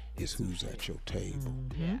 Tommy. It's who's at your table.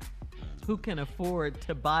 Mm-hmm. Who can afford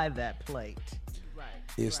to buy that plate?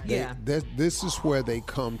 This is where they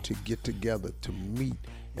come to get together to meet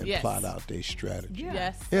and Yes. plot out their strategy. Yeah.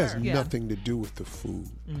 Yes, It has sir. nothing to do with the food.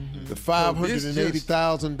 Mm-hmm. The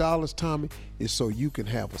 $580,000, Tommy, is so you can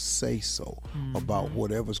have a say-so about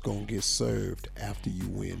whatever's going to get served after you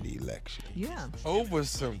win the election. Yeah. Over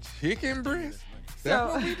some chicken breast?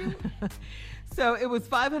 So, so it was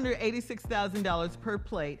 $586,000 per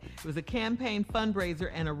plate. It was a campaign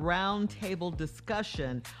fundraiser and a roundtable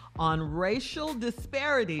discussion on racial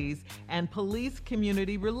disparities and police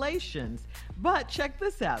community relations. But check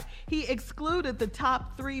this out. He excluded the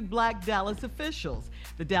top 3 black Dallas officials: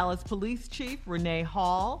 the Dallas Police Chief, Renee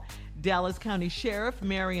Hall, Dallas County Sheriff,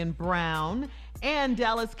 Marion Brown, and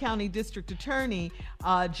Dallas County District Attorney,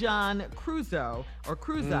 John Cruzot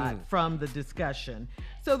from the discussion.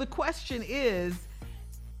 So the question is,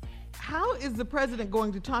 how is the president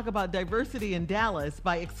going to talk about diversity in Dallas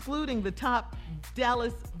by excluding the top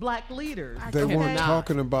Dallas black leaders? They weren't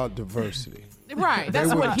talking about diversity. Right, that's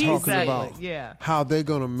they what were he's talking saying. about how they're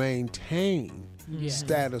going to maintain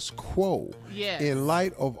status quo in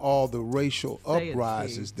light of all the racial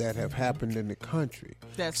uprisings that have happened in the country.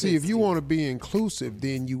 See, if you want to be inclusive,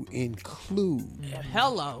 then you include.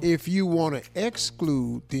 Hello. If you want to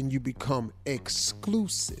exclude, then you become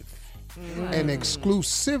exclusive. And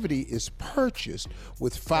exclusivity is purchased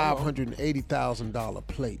with $580,000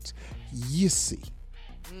 plates. You see.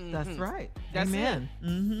 That's right. That's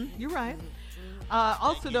Amen. You're right.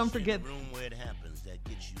 Also, don't forget. Room where it happens, that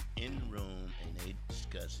gets you in the room and they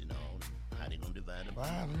discuss, how they gonna divide it.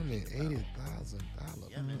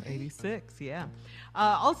 $580,000. 86, yeah.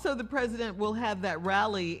 Also, the president will have that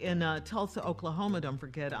rally in Tulsa, Oklahoma, don't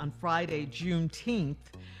forget, on Friday, Juneteenth.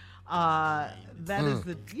 That is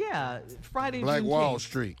Friday, Black Juneteenth. Wall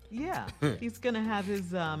Street. Yeah, he's going to have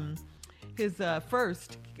his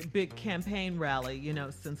first big campaign rally,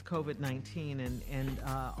 since COVID-19 and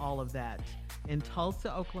all of that in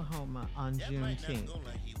Tulsa, Oklahoma on Juneteenth.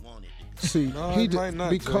 See,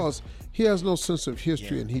 because he has no sense of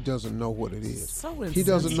history and he doesn't know what it is. He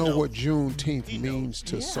doesn't know what Juneteenth means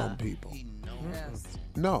to some people.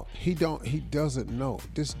 No, he doesn't know.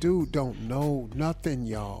 This dude don't know nothing,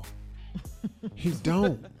 y'all. He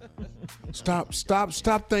don't. Stop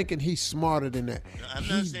thinking he's smarter than that. I'm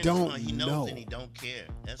not saying don't he knows know. and he don't care.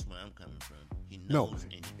 That's where I'm coming from. He knows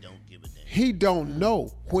and he don't give a damn. He don't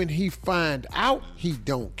know. When he find out, he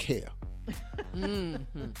don't care.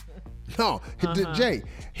 No, Jay,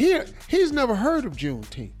 he's never heard of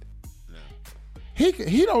Juneteenth.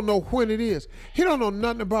 He don't know when it is. He don't know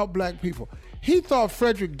nothing about black people. He thought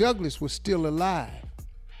Frederick Douglass was still alive.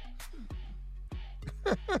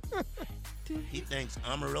 He thinks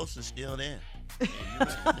Omarosa's still there.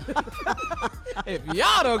 If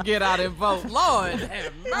y'all don't get out and vote, Lord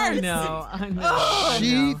have mercy. I know.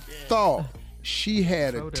 She thought she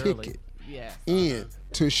had a Vote early. ticket Yes. in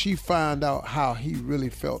till she found out how he really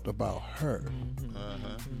felt about her.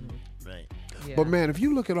 Right. Yeah. But man, if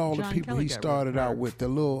you look at all the John people Kelly he got started rid of out her. with, the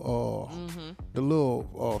little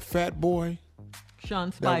fat boy,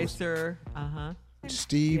 Sean That was- Spicer.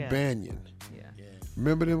 Steve Yeah. Bannon. Yeah.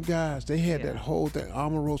 Remember them guys? They had that whole thing.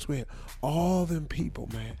 Omarosa, we had all them people,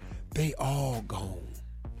 man. They all gone.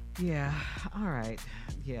 Yeah. All right.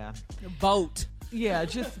 Yeah. Vote. Yeah,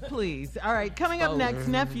 just please. All right, coming up next,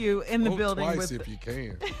 nephew in the Vote building twice with if you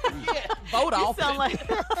can. Vote You often. sound like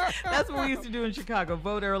that's what we used to do in Chicago.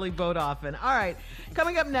 Vote early, vote often. All right.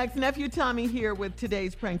 Coming up next, nephew Tommy here with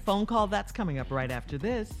today's prank phone call. That's coming up right after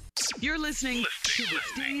this. You're listening to the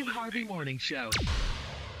Steve Harvey Morning Show.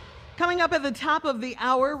 Coming up at the top of the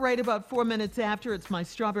hour, right about 4 minutes after, it's my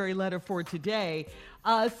strawberry letter for today.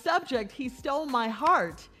 Subject, he stole my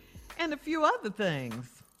heart, and a few other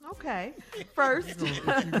things. Okay. First.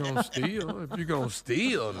 If you're going to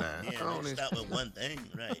steal now. Yeah, let's start with one thing,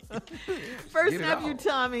 right? First, Get it nephew out.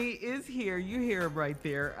 Tommy is here. You hear him right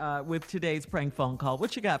there with today's prank phone call.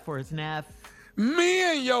 What you got for us, Neff? Me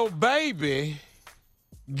and your baby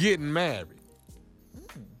getting married.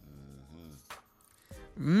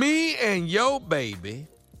 Me and your baby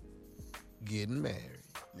getting married.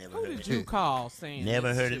 Never Who heard did it. you call saying Never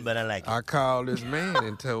this heard to? it, but I like it. I called this man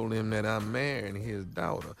and told him that I'm marrying his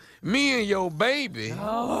daughter. Me and your baby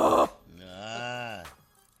Ah,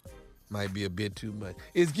 might be a bit too much.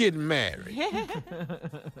 It's getting married.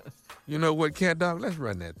 You know what, cat dog? Let's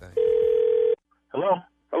run that thing. Hello,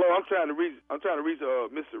 I'm trying to reach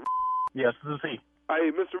Mr. Yes, this is he.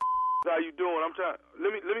 Hey, Mr. How you doing?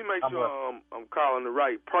 Let me make I'm sure I'm calling the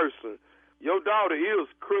right person. Your daughter is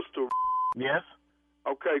Crystal. Yes.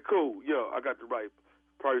 Okay, cool. Yeah, I got the right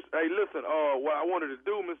person. Hey, listen, what I wanted to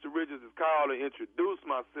do, Mr. Richards, is call and introduce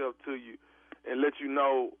myself to you and let you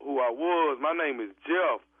know who I was. My name is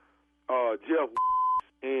Jeff. Jeff,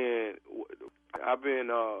 and I've been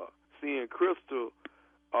seeing Crystal,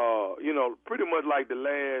 pretty much like the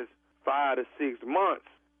last 5 to 6 months,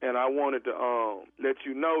 and I wanted to let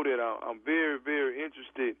you know that I'm very, very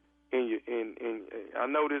interested in you. In I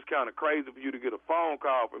know this kind of crazy for you to get a phone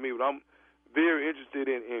call from me, but I'm very interested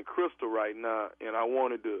in Crystal right now, and I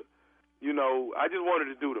wanted to, I just wanted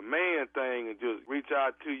to do the man thing and just reach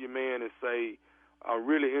out to you, man, and say I'm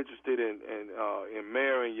really interested in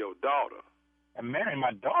marrying your daughter. And marrying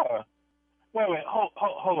my daughter? Wait,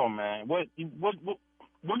 hold on, man. What did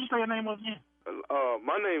you say your name was again?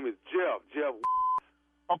 My name is Jeff.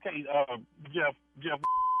 Okay, Jeff.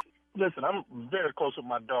 Listen, I'm very close with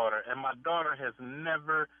my daughter, and my daughter has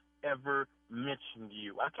never, ever mentioned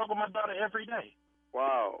you. I talk with my daughter every day.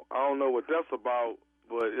 Wow, I don't know what that's about,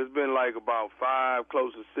 but it's been like about 5,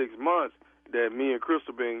 close to 6 months that me and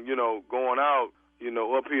Crystal been, going out,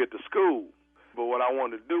 up here at the school. But what I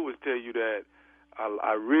wanted to do was tell you that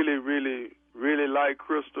I really, really, really like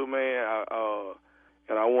Crystal, man.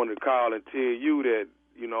 And I wanted to call and tell you that,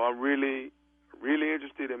 I'm really, really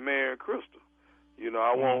interested in marrying Crystal.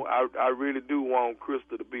 I really do want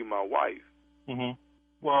Crystal to be my wife. Mm-hmm.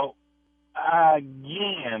 Well,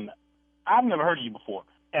 again, I've never heard of you before,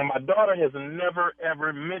 and my daughter has never,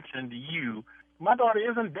 ever mentioned you. My daughter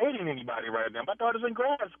isn't dating anybody right now. My daughter's in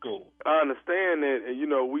grad school. I understand that, and,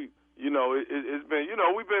 it's been,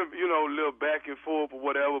 we've been, a little back and forth or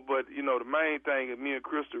whatever, but, the main thing is me and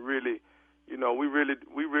Crystal really, we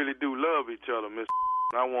really do love each other, Miss.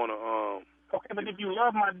 I want to, Okay, but if you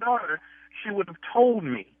love my daughter, she would have told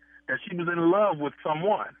me that she was in love with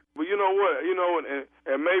someone. But you know what,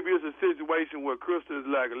 and maybe it's a situation where Crystal is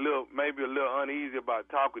like maybe a little uneasy about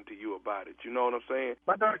talking to you about it. You know what I'm saying?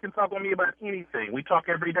 My daughter can talk with me about anything. We talk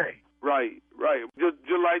every day. Right. Just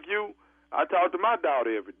like you, I talk to my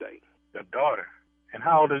daughter every day. Your daughter? And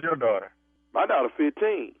how old is your daughter? My daughter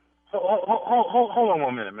 15. Hold on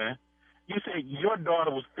 1 minute, man. You said your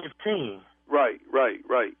daughter was 15. Right.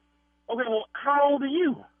 Okay, well, how old are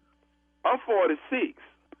you? I'm 46.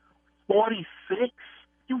 46?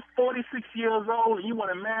 You 46 years old and you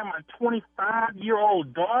want to marry my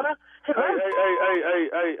 25-year-old daughter? Hey,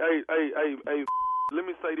 let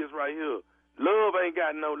me say this right here. Love ain't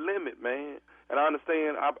got no limit, man. And I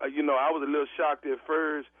understand, I was a little shocked at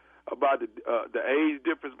first about the age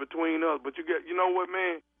difference between us, but you know what,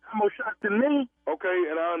 man? I'm more shocked than me. Okay,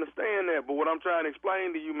 and I understand that, but what I'm trying to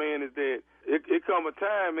explain to you, man, is that it come a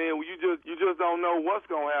time, man, where you just don't know what's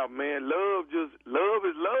gonna happen, man. Love is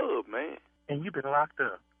love, man. And you've been locked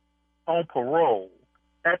up on parole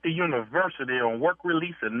at the university on work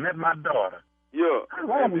release and met my daughter. Yeah. How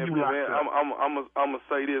long were you locked man, up? I'm gonna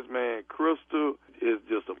say this, man. Crystal is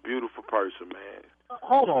just a beautiful person, man.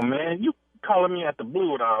 Hold on, man. You calling me at the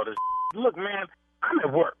blue with all this? Look, man, I'm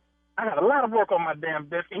at work. I got a lot of work on my damn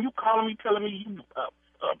desk, and you calling me, telling me you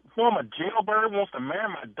former jailbird wants to marry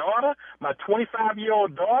my daughter, my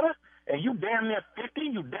 25-year-old daughter, and you damn near 50,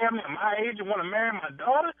 you damn near my age and want to marry my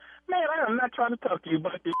daughter? Man, I am not trying to talk to you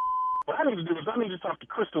about this. What I need to do is I need to talk to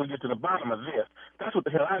Crystal and get to the bottom of this. That's what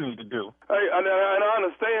the hell I need to do. Hey, and I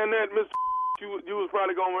understand that, Mr. You was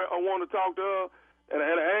probably going to want to talk to her, and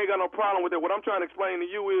I ain't got no problem with that. What I'm trying to explain to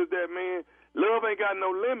you is that, man, love ain't got no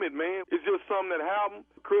limit, man. It's just something that happened.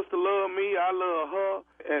 Crystal love me, I love her,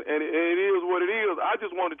 and it is what it is. I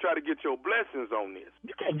just want to try to get your blessings on this.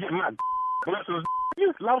 You can't get my blessings.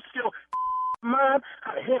 You lost your mind.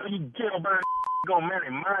 How the hell you jailbird gonna marry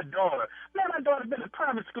my daughter? Man, my daughter's been in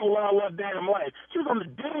private school all her damn life. She was on the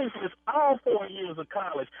dean's list all 4 years of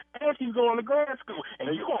college, and she's going to grad school.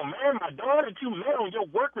 And you gonna marry my daughter that you met on your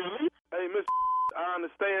work release? Hey, Miss, I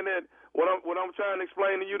understand that. What I'm trying to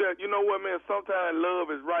explain to you that, you know what, man, sometimes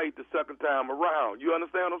love is right the second time around. You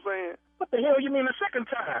understand what I'm saying? What the hell you mean the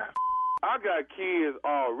second time? I got kids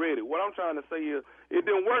already. What I'm trying to say is it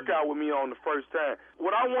didn't work out with me on the first time.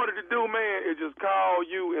 What I wanted to do, man, is just call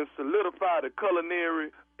you and solidify the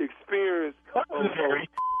culinary experience.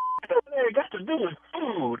 Culinary? Culinary got to do with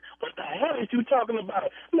food. What the hell is you talking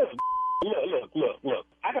about? Look.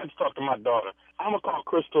 I got to talk to my daughter. I'm going to call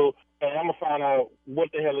Crystal, and I'm going to find out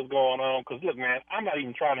what the hell is going on. Because, look, man, I'm not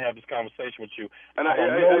even trying to have this conversation with you. And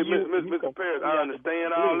Mr. Paris, I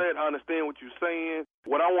understand all that. I understand what you're saying.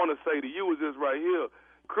 What I want to say to you is this right here.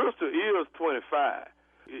 Crystal is 25.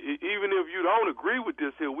 Even if you don't agree with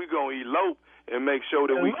this here, we're going to elope and make sure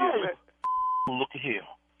that we get that. Look here.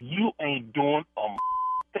 You ain't doing a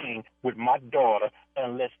thing with my daughter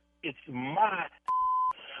unless it's my...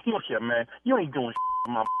 Look here, man. You ain't doing with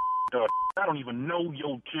my daughter. I don't even know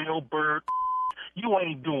your jailbird. You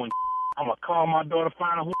ain't doing. I'm going to call my daughter,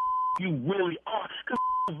 find out who you really are. Because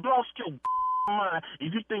you've lost your mind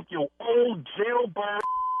if you think your old jailbird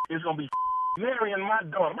is going to be marrying my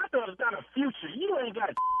daughter. My daughter's got a future. You ain't got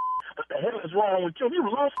what the hell is wrong with you? You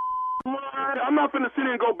lost mind. I'm not finna sit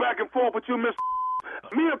here and go back and forth with you, Miss.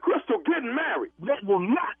 Me and Crystal getting married. That will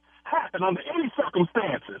not happen under any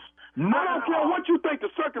circumstances. No. I don't care what you think the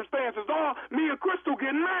circumstances are. Me and Crystal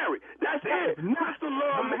getting married. That's it. Crystal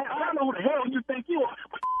love me. I don't know who the hell you think you are.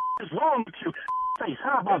 What is wrong with you?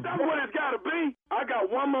 How about that's what it's got to be. I got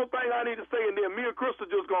one more thing I need to say, and then me and Crystal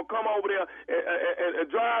just going to come over there and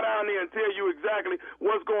drive down there and tell you exactly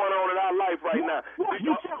what's going on in our life right now. What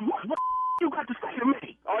you got to say to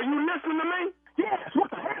me? Are you listening to me? Yes.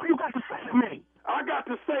 What the hell you got to say to me? I got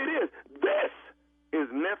to say this. This is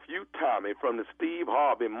Nephew Tommy from the Steve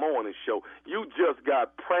Harvey Morning Show. You just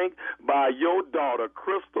got pranked by your daughter,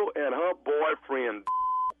 Crystal, and her boyfriend.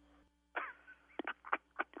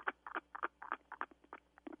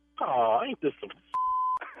 Oh, ain't this some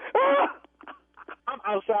I'm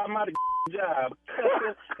outside my job,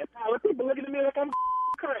 cussing, and all the people looking at me like I'm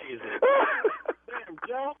crazy. Damn,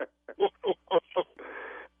 Joe.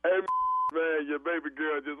 Hey, man, your baby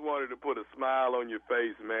girl just wanted to put a smile on your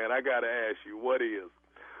face, man. I got to ask you, what is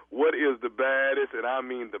the baddest, and I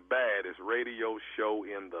mean the baddest, radio show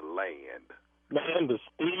in the land? Man, the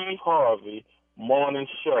Steve Harvey Morning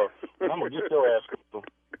Show. And I'm going to get your ass, Crystal.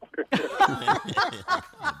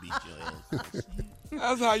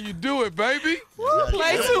 That's how you do it, baby. Woo,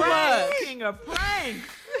 play too much. King of pranks.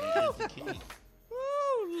 Woo,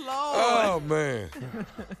 Lord. Oh, man.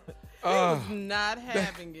 He was not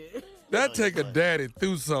having it. That take a daddy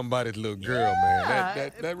through somebody's little girl,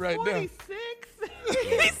 man. That right there. 26.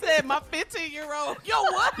 He said, my 15-year-old. Yo,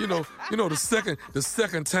 what? You know the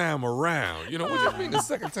second time around. You know, what do you mean the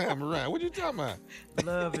second time around? What you talking about?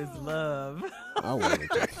 Love is love. I wanted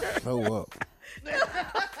to throw up.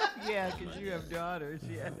 Yeah, because you have daughters,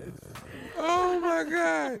 yes. Oh, my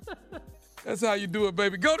God. That's how you do it,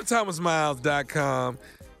 baby. Go to thomasmiles.com.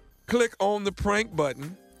 Click on the prank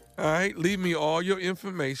button. All right, leave me all your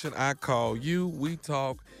information. I call you, we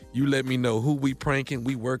talk, you let me know who we pranking,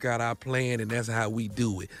 we work out our plan, and that's how we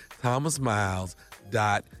do it.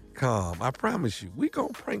 thomasmiles.com. I promise you, we gonna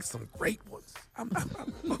prank some great ones.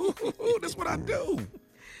 That's what I do.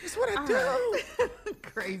 That's what I do.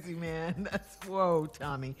 Crazy, man. Whoa,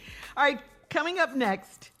 Tommy. All right, coming up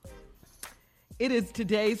next, it is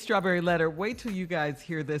today's Strawberry Letter. Wait till you guys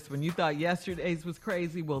hear this one. You thought yesterday's was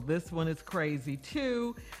crazy. Well, this one is crazy,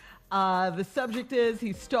 too. The subject is,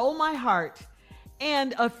 he stole my heart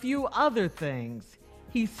and a few other things.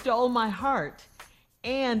 He stole my heart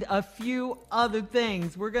and a few other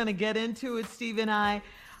things. We're going to get into it, Steve and I.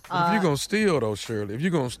 If you're going to steal, though, Shirley, if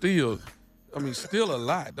you're going to steal, steal a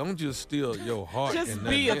lot. Don't just steal your heart. Just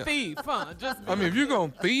be a thief, huh? If you're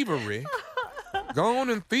going to thievery, go on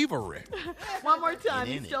and thievery. One more time.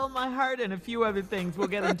 He stole my heart and a few other things. We'll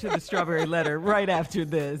get into the Strawberry Letter right after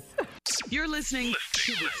this. You're listening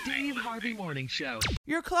to the Steve Harvey Morning Show.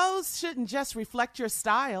 Your clothes shouldn't just reflect your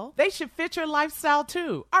style. They should fit your lifestyle,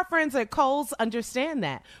 too. Our friends at Kohl's understand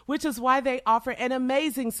that, which is why they offer an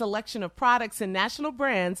amazing selection of products and national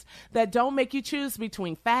brands that don't make you choose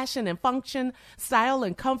between fashion and function, style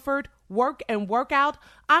and comfort, work and workout.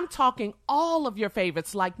 I'm talking all of your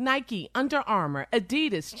favorites like Nike, Under Armour,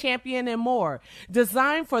 Adidas, Champion, and more.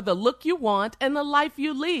 Designed for the look you want and the life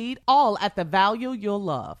you lead, all at the value you'll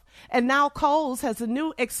love. And now Kohl's has a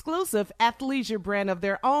new exclusive athleisure brand of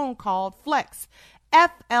their own called Flex.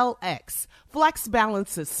 FLX. Flex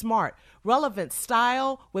balances smart, relevant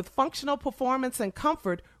style with functional performance and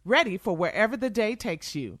comfort, ready for wherever the day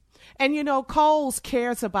takes you. And you know, Kohl's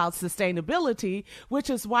cares about sustainability,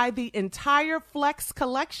 which is why the entire Flex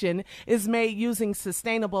collection is made using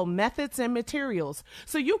sustainable methods and materials,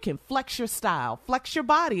 so you can flex your style, flex your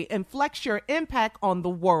body, and flex your impact on the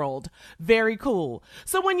world. Very cool.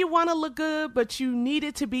 So when you want to look good, but you need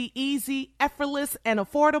it to be easy, effortless, and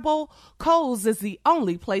affordable, Kohl's is the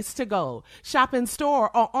only place to go. Shop in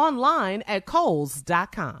store or online at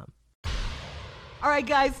Kohls.com. All right,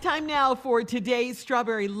 guys, time now for today's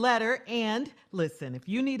Strawberry Letter. And listen, if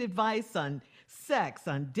you need advice on sex,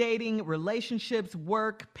 on dating, relationships,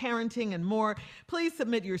 work, parenting, and more, please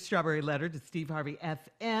submit your Strawberry Letter to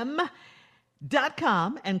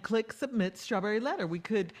steveharveyfm.com and click Submit Strawberry Letter. We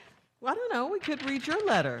could read your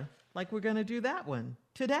letter, like we're going to do that one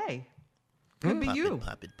today. Could be you.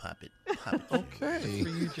 Pop it. Okay. For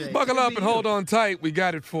you, Jay. Buckle Could up be and you. hold on tight. We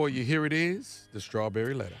got it for you. Here it is, the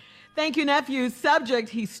Strawberry Letter. Thank you, nephew. Subject,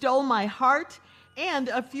 he stole my heart and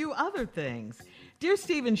a few other things. Dear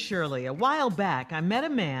Steve and Shirley, a while back, I met a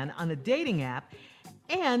man on a dating app,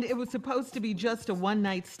 and it was supposed to be just a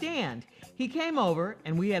one-night stand. He came over,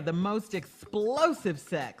 and we had the most explosive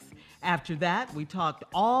sex. After that, we talked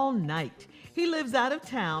all night. He lives out of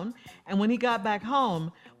town, and when he got back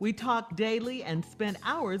home, we talked daily and spent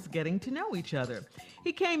hours getting to know each other.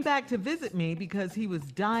 He came back to visit me because he was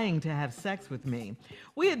dying to have sex with me.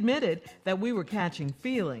 We admitted that we were catching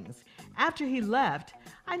feelings. After he left,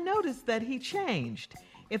 I noticed that he changed.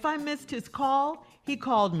 If I missed his call, he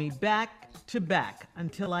called me back to back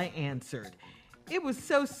until I answered. It was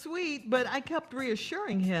so sweet, but I kept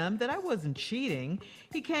reassuring him that I wasn't cheating.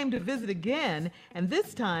 He came to visit again, and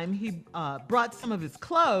this time he brought some of his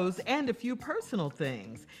clothes and a few personal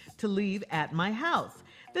things to leave at my house.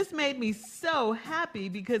 This made me so happy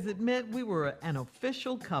because it meant we were an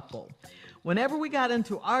official couple. Whenever we got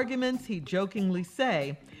into arguments, he'd jokingly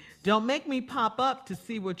say, "Don't make me pop up to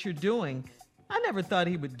see what you're doing." I never thought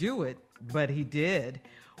he would do it, but he did.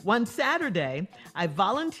 One Saturday, I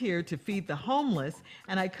volunteered to feed the homeless,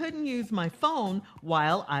 and I couldn't use my phone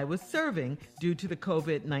while I was serving due to the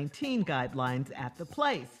COVID-19 guidelines at the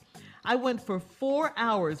place. I went for 4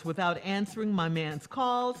 hours without answering my man's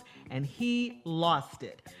calls, and he lost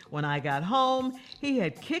it. When I got home, he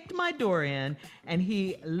had kicked my door in, and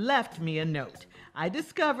he left me a note. I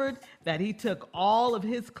discovered that he took all of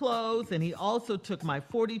his clothes, and he also took my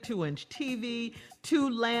 42-inch TV, 2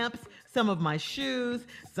 lamps, some of my shoes,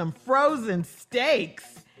 some frozen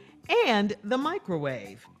steaks, and the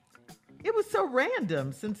microwave. It was so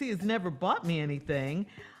random since he has never bought me anything.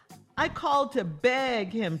 I called to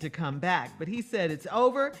beg him to come back, but he said it's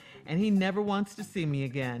over and he never wants to see me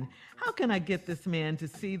again. How can I get this man to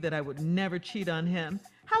see that I would never cheat on him?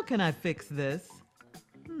 How can I fix this?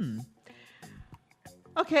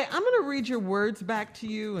 Okay, I'm going to read your words back to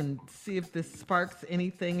you and see if this sparks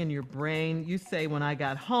anything in your brain. You say, when I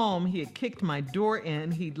got home, he had kicked my door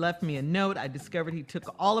in. He'd left me a note. I discovered he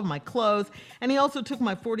took all of my clothes, and he also took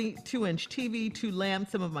my 42-inch TV, 2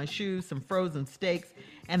 lamps, some of my shoes, some frozen steaks,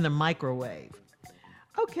 and the microwave.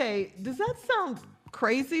 Okay, does that sound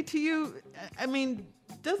crazy to you? I mean,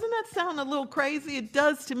 doesn't that sound a little crazy? It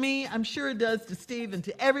does to me. I'm sure it does to Steve and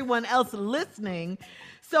to everyone else listening.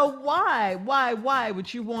 So why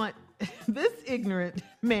would you want this ignorant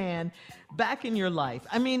man back in your life?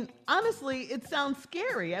 I mean, honestly, it sounds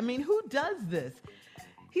scary. I mean, who does this?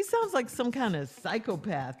 He sounds like some kind of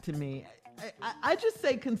psychopath to me. I just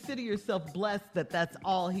say consider yourself blessed that that's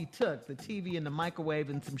all he took, the TV and the microwave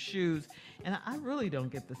and some shoes. And I really don't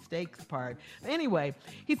get the steaks part. Anyway,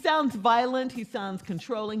 he sounds violent. He sounds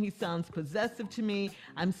controlling. He sounds possessive to me.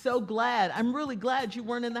 I'm really glad you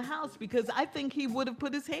weren't in the house because I think he would have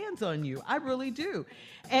put his hands on you. I really do.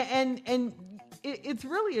 And it's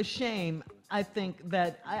really a shame, I think,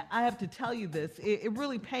 that I have to tell you this. It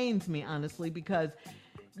really pains me, honestly, because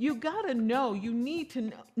you gotta know, you need to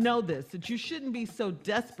know this, that you shouldn't be so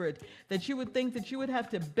desperate that you would think that you would have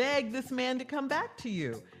to beg this man to come back to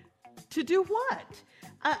you. To do what?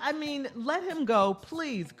 I mean, let him go.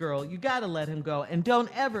 Please, girl, you gotta let him go. And don't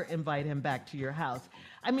ever invite him back to your house.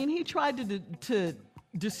 I mean, he tried to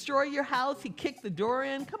destroy your house. He kicked the door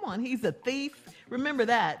in. Come on, he's a thief. Remember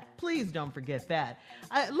that. Please don't forget that.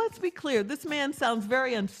 Let's be clear. This man sounds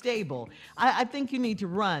very unstable. I think you need to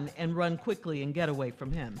run quickly and get away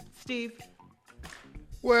from him. Steve?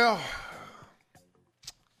 Well,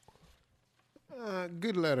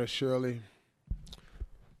 good letter, Shirley.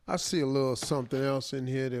 I see a little something else in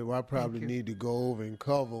here that I probably need to go over and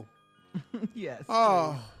cover. Yes.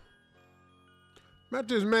 Met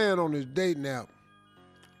this man on his dating app.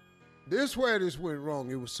 This where this went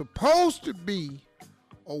wrong. It was supposed to be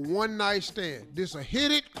a one-night stand. This a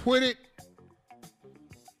hit it, quit it,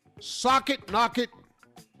 sock it, knock it,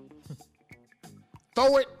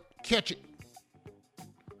 throw it, catch it.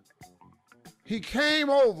 He came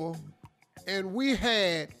over and we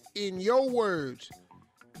had, in your words,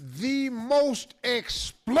 the most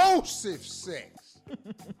explosive sex.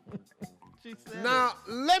 Now,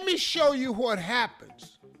 let me show you what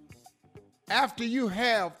happens after you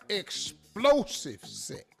have explosive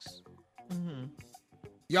sex.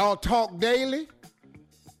 Y'all talk daily,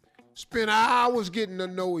 spent hours getting to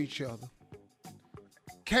know each other.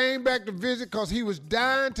 Came back to visit because he was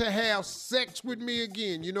dying to have sex with me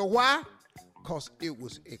again. You know why? Because it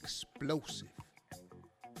was explosive.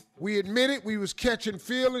 We admitted we was catching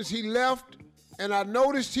feelings. He left, and I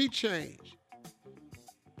noticed he changed.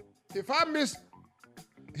 If I missed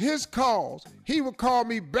his calls, he would call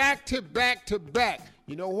me back to back to back.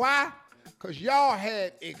 You know why? Because y'all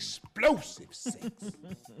had explosive sex.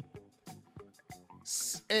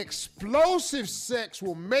 Explosive sex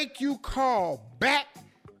will make you call back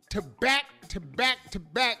to back to back to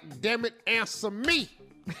back. Damn it, answer me.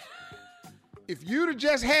 If you'd have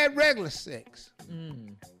just had regular sex,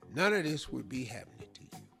 none of this would be happening to you.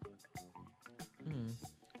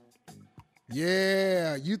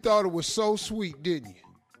 Yeah, you thought it was so sweet, didn't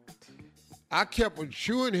you? I kept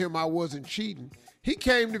assuring him I wasn't cheating. He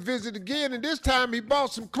came to visit again, and this time he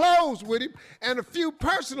bought some clothes with him and a few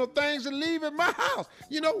personal things to leave at my house.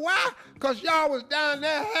 You know why? Because y'all was down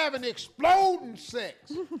there having exploding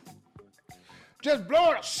sex. Just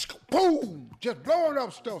blowing up, boom, just blowing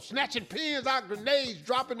up stuff, snatching pins out, grenades,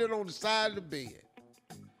 dropping it on the side of the bed.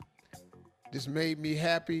 This made me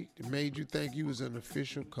happy. It made you think you was an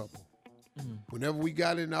official couple. Whenever we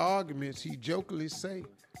got into arguments, he jokingly say,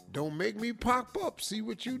 "Don't make me pop up, see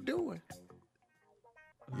what you doing."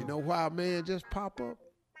 You know why a man just pop up?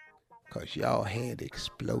 Because y'all had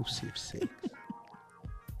explosive sex.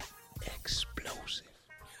 Explosive.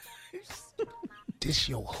 This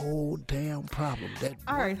your whole damn problem. That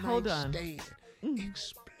all right, hold on. Stand.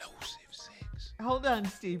 Explosive sex. Hold on,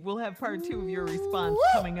 Steve. We'll have part 2 of your response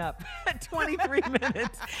coming up at 23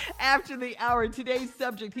 minutes after the hour. Today's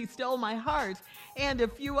subject, he stole my heart, and a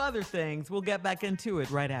few other things. We'll get back into it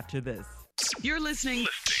right after this. You're listening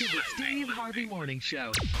to the Steve Harvey Morning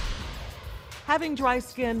Show. Having dry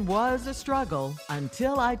skin was a struggle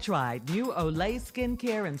until I tried new Olay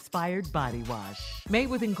Skincare Inspired Body Wash. Made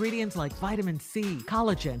with ingredients like vitamin C,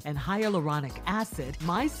 collagen, and hyaluronic acid,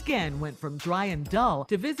 my skin went from dry and dull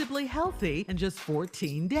to visibly healthy in just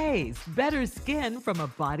 14 days. Better skin from a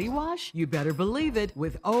body wash? You better believe it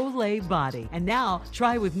with Olay Body. And now,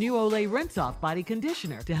 try with new Olay Rinse-Off Body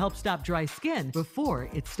Conditioner to help stop dry skin before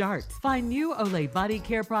it starts. Find new Olay Body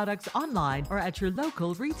Care products online or at your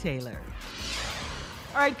local retailer.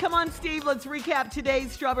 All right, come on, Steve. Let's recap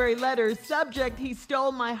today's Strawberry Letter. Subject, he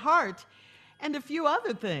stole my heart, and a few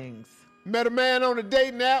other things. Met a man on a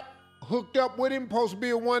dating app, hooked up with him, supposed to be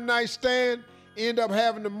a one-night stand, end up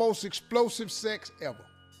having the most explosive sex ever.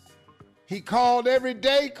 He called every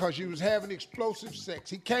day because you was having explosive sex.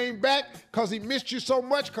 He came back because he missed you so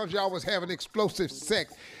much because y'all was having explosive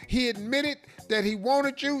sex. He admitted that he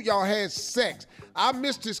wanted you, y'all had sex. I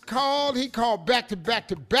missed his call. He called back to back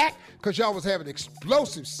to back because y'all was having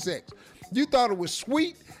explosive sex. You thought it was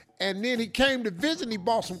sweet, and then he came to visit and he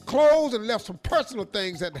bought some clothes and left some personal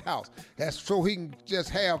things at the house. That's so he can just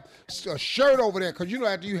have a shirt over there because, you know,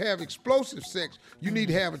 after you have explosive sex, you need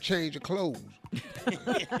to have a change of clothes.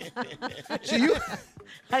 See, you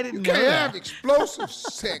can't have explosive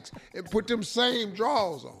sex and put them same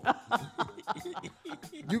drawers on.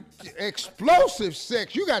 You explosive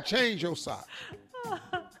sex, you got to change your socks.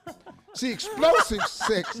 See, explosive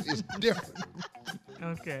sex is different.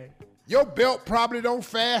 Okay. Your belt probably don't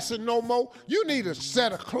fasten no more. You need a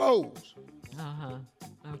set of clothes. Uh-huh.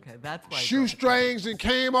 Okay, that's why. Shoestrings and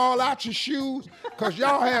came all out your shoes because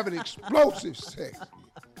y'all having explosive sex.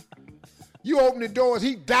 You open the doors,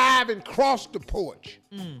 he dive and cross the porch.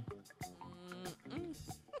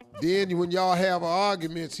 Then when y'all have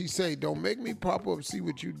arguments, he say, "Don't make me pop up and see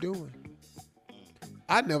what you doing."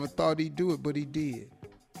 I never thought he'd do it, but he did.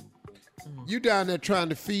 You down there trying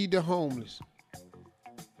to feed the homeless.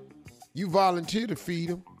 You volunteer to feed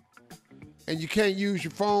them, and you can't use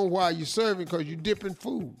your phone while you're serving because you're dipping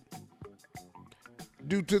food.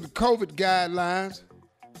 Due to the COVID guidelines,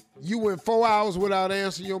 you went 4 hours without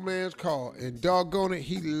answering your man's call, and doggone it,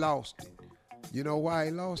 he lost it. You know why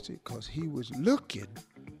he lost it? Because he was looking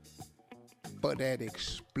for that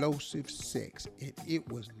explosive sex, and it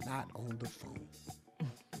was not on the phone.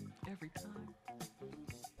 Every time.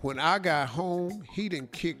 When I got home, he done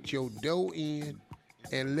kicked your door in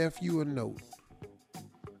and left you a note.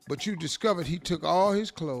 But you discovered he took all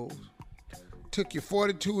his clothes, took your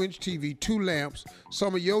 42-inch TV, 2 lamps,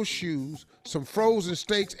 some of your shoes, some frozen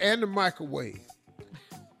steaks, and the microwave.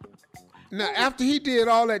 Now, after he did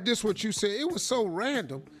all that, this is what you said. It was so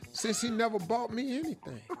random since he never bought me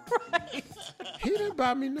anything. Right. He didn't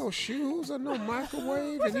buy me no shoes or no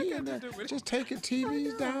microwave, and he ended up just taking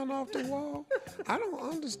TVs down off the wall. I don't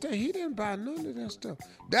understand. He didn't buy none of that stuff.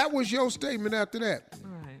 That was your statement after that.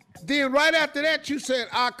 Right. Then right after that, you said,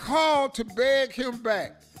 "I called to beg him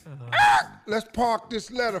back." Let's park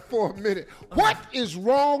this letter for a minute. What is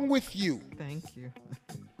wrong with you? Thank you.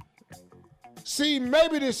 See,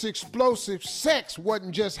 maybe this explosive sex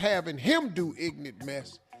wasn't just having him do ignorant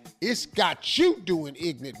mess. It's got you doing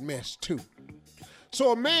ignorant mess too.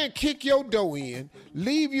 So a man kick your door in,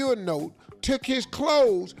 leave you a note, took his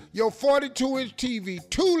clothes, your 42-inch TV,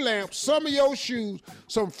 2 lamps, some of your shoes,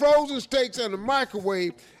 some frozen steaks, and a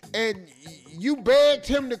microwave, and you begged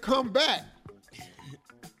him to come back.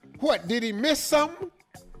 What, did he miss something?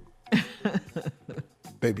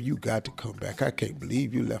 Baby, you got to come back. I can't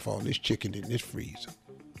believe you left all this chicken in this freezer.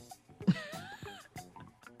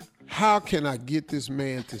 How can I get this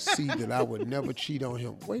man to see that I would never cheat on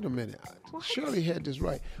him? Wait a minute. Shirley had this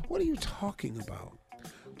right. What are you talking about?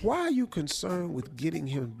 Why are you concerned with getting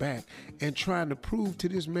him back and trying to prove to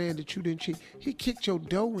this man that you didn't cheat? He kicked your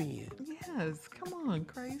dough in. Yes, come on,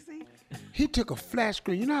 crazy. He took a flat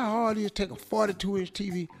screen. You know how hard it is to take a 42-inch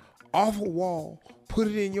TV off a wall, put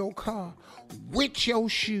it in your car with your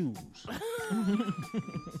shoes.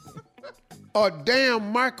 A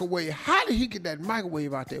damn microwave. How did he get that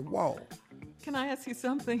microwave out that wall? Can I ask you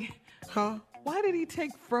something? Huh? Why did he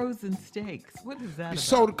take frozen steaks? What is that about?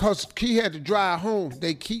 So because he had to drive home,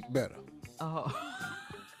 they keep better. Oh.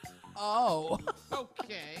 Oh,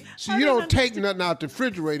 okay. So you don't take nothing out the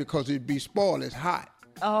refrigerator because it'd be spoiled. It's hot.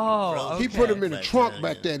 Oh, okay. He put them in the trunk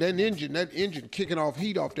back there. That engine kicking off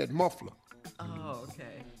heat off that muffler. Oh,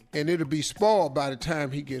 okay. And it'll be spoiled by the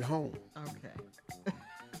time he get home. Okay.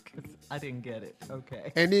 Because I didn't get it.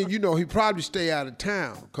 Okay. And then, he probably stay out of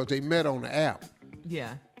town because they met on the app.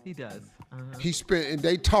 Yeah, he does. And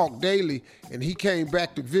they talk daily, and he came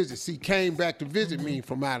back to visit. See, came back to visit mean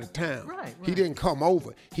from out of town. Right. He didn't come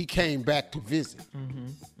over. He came back to visit.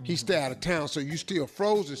 He stay out of town, so you still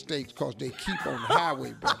frozen steaks because they keep on the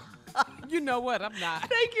highway, brother. You know what? I'm not.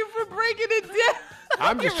 Thank you for breaking it down.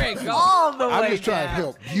 I'm just trying all the way I'm just trying to down.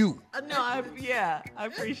 help you. No, I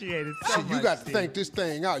appreciate it so See, much. you got to Steve. think this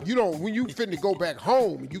thing out. You don't, when you finna go back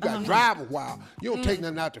home and you got to drive a while, you don't take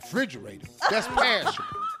nothing out the refrigerator. That's perishable.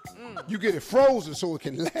 You get it frozen so it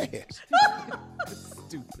can last.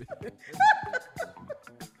 Stupid.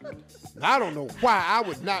 I don't know why I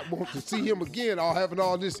would not want to see him again all having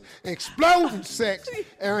all this exploding sex.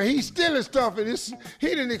 And he's stealing stuff. And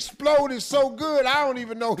he done exploded so good, I don't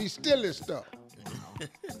even know he's stealing stuff.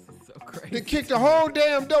 This is so crazy. They kicked the whole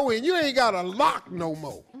damn door in. You ain't got a lock no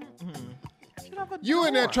more. You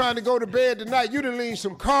in there trying to go to bed tonight. You done leaned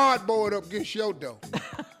some cardboard up against your door.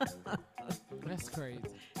 That's crazy.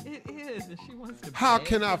 It is. And she wants to. How beg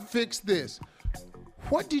can I him. fix this?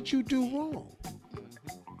 What did you do wrong?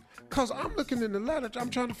 Because I'm looking in the letter. I'm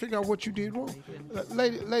trying to figure out what you did wrong.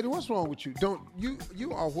 Lady, what's wrong with you?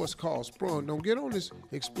 You are what's called sprung. Don't get on this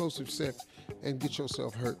explosive sex and get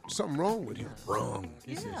yourself hurt. Something wrong with him. Wrong.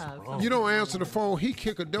 Yeah. You don't answer the phone. He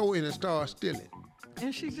kick a door in and start stealing.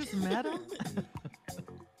 And she just met him?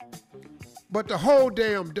 But the whole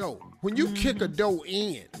damn door. When you kick a door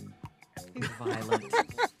in. He's violent.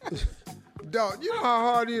 Dog, you know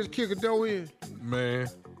how hard it is to kick a door in? Man,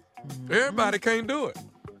 everybody can't do it.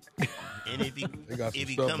 And if he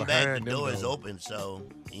stuff come back, behind the them door is doors. open, so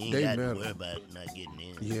he ain't They got to metal. worry about not getting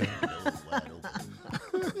in. Yeah. The door's wide open.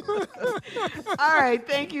 All right.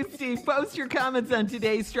 Thank you, Steve. Post your comments on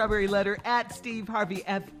today's Strawberry Letter at Steve Harvey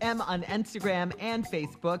FM on Instagram and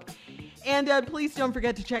Facebook. And please don't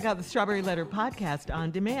forget to check out the Strawberry Letter podcast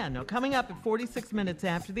on demand. Now, coming up at 46 minutes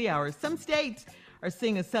after the hour, some states are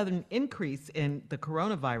seeing a sudden increase in the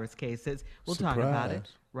coronavirus cases. We'll talk about it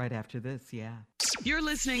Surprise. right after this. Yeah. You're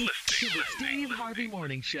listening to the Steve Harvey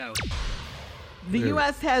Morning Show. The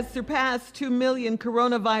U.S. has surpassed 2 million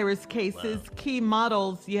coronavirus cases. Wow. Key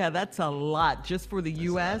models, that's a lot just for the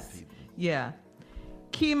U.S. Yeah.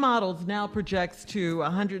 Key models now projects to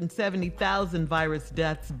 170,000 virus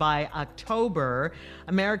deaths by October.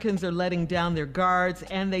 Americans are letting down their guards,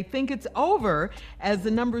 and they think it's over as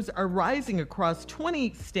the numbers are rising across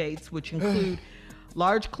 20 states, which include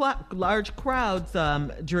large crowds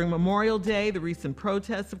during Memorial Day, the recent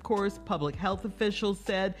protests, of course. Public health officials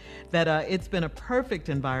said that it's been a perfect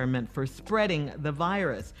environment for spreading the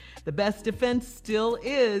virus. The best defense still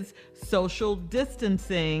is social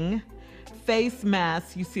distancing. Face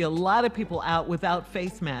masks. You see a lot of people out without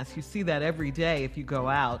face masks. You see that every day if you go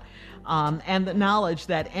out. And the knowledge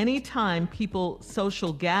that anytime people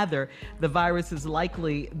social gather, the virus is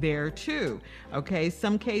likely there too. Okay,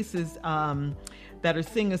 some cases that are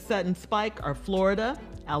seeing a sudden spike are Florida,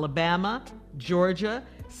 Alabama, Georgia,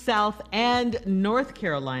 South and North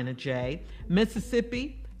Carolina, Jay,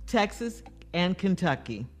 Mississippi, Texas, and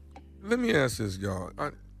Kentucky. Let me ask this, y'all,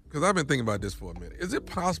 because I've been thinking about this for a minute. Is it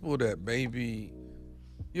possible that maybe,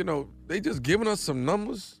 they just giving us some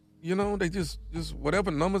numbers? They just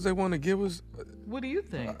whatever numbers they want to give us? What do you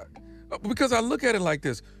think? Because I look at it like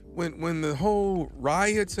this. When the whole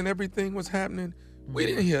riots and everything was happening, we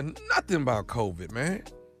didn't hear nothing about COVID, man.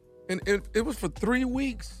 And it was for 3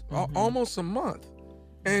 weeks, almost a month.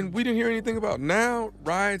 And we didn't hear anything about it. Now,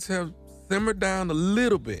 riots have simmered down a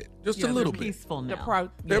little bit, just a little bit. Peaceful now.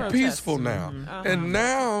 They're peaceful now. And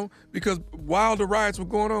now, because while the riots were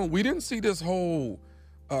going on, we didn't see this whole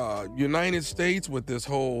United States with this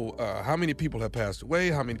whole how many people have passed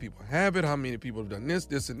away, how many people have it, how many people have done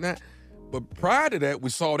this, and that. But prior to that, we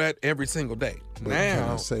saw that every single day. But can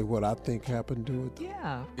Now I say what I think happened to it?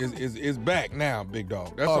 Yeah. is back now, big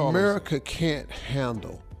dog. That's all. America can't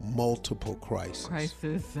handle multiple crises.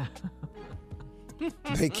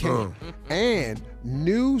 They can't. And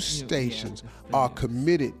news stations are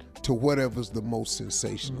committed to whatever's the most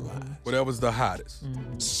sensationalized. Whatever's the hottest.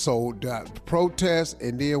 So the protests,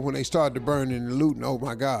 and then when they started to burn and looting, oh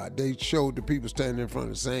my God, they showed the people standing in front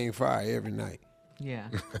of the same fire every night. Yeah.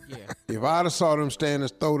 If I'd have saw them stand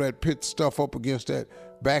and throw that pit stuff up against that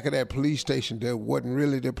back of that police station that wasn't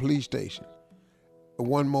really the police station,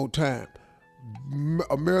 one more time,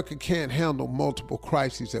 America can't handle multiple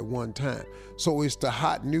crises at one time. So it's the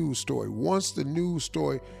hot news story. Once the news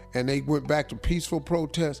story, and they went back to peaceful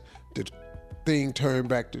protests, the thing turned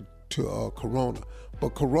back to Corona.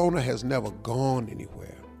 But Corona has never gone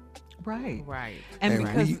anywhere. Right.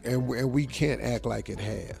 And we can't act like it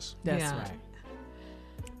has. That's right.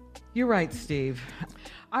 You're right, Steve.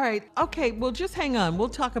 All right. Okay, well, just hang on. We'll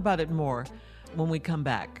talk about it more when we come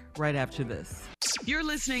back right after this. You're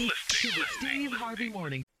listening to the Steve Harvey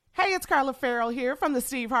Morning. Hey, it's Carla Farrell here from the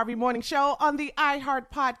Steve Harvey Morning Show on the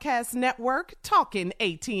iHeart Podcast Network, talking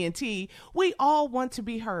AT&T. We all want to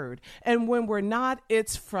be heard, and when we're not,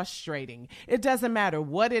 it's frustrating. It doesn't matter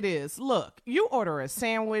what it is. Look, you order a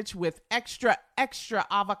sandwich with extra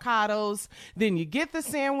avocados, then you get the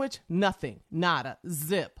sandwich, nothing, nada,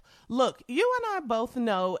 zip. Look, you and I both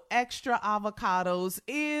know extra avocados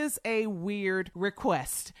is a weird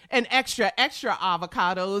request. And extra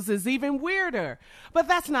avocados is even weirder. But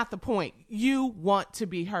that's not the point. You want to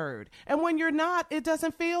be heard. And when you're not, it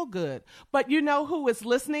doesn't feel good. But you know who is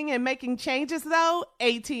listening and making changes, though?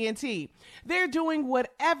 AT&T. They're doing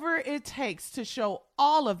whatever it takes to show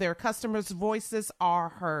all of their customers' voices are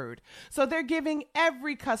heard. So they're giving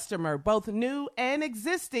every customer, both new and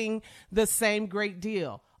existing, the same great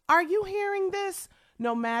deal. Are you hearing this?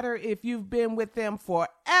 No matter if you've been with them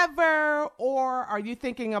forever or are you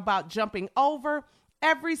thinking about jumping over,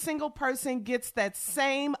 every single person gets that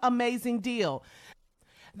same amazing deal.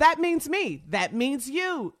 That means me. That means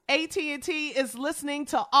you. AT&T is listening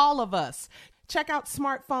to all of us. Check out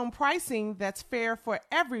smartphone pricing that's fair for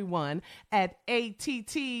everyone at att.com/best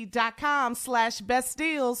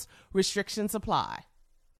deals. Restrictions apply.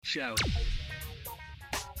 Show.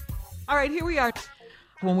 All right, here we are.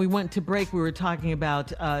 When we went to break, we were talking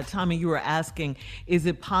about, Tommy, you were asking, is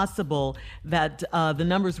it possible that the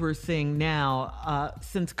numbers we're seeing now,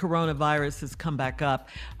 since coronavirus has come back up,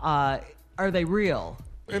 are they real?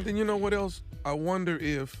 And then you know what else? I wonder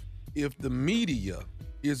if the media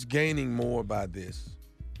is gaining more by this,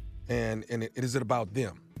 and is it about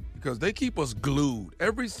them? Because they keep us glued.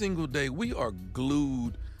 Every single day, we are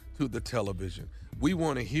glued to the television. We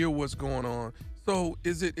want to hear what's going on. So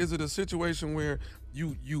is it a situation where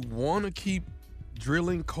you want to keep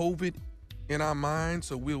drilling COVID in our minds,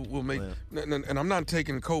 so we'll make, and I'm not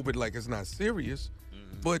taking COVID like it's not serious,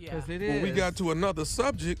 but when we got to another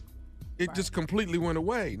subject, it just completely went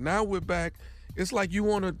away. Now we're back. It's like you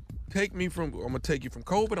want to take me from, I'm gonna take you from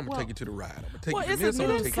COVID, I'm gonna take you to the ride. I'm gonna take you from this, I'm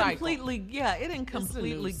gonna take you. It didn't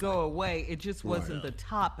completely go away. It just wasn't the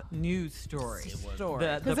top news story.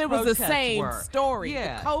 Because it was the same story.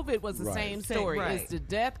 Yeah. The COVID was the same story. It's the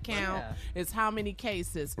death count, it's how many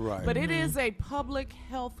cases. But it is a public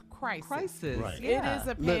health crisis. It is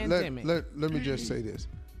a pandemic. Let me just say this.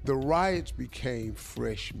 The riots became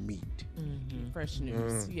fresh meat. Fresh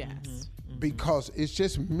news, yes. Because it's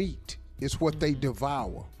just meat. It's what they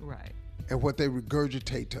devour. Right. And what they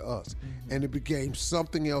regurgitate to us. And it became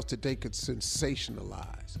something else that they could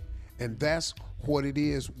sensationalize. And that's what it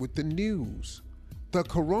is with the news. The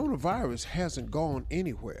coronavirus hasn't gone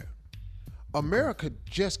anywhere. America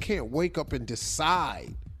just can't wake up and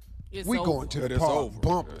decide we're going to the park,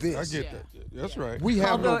 bump this. I get that. That's right. We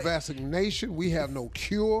have no vaccination. We have no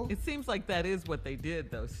cure. It seems like that is what they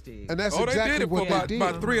did, though, Steve. And that's exactly what they did.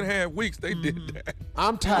 About 3.5 weeks, they did that.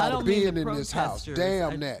 I'm tired of being in this house.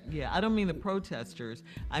 Damn that. Yeah, I don't mean the protesters.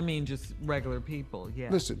 I mean just regular people. Yeah.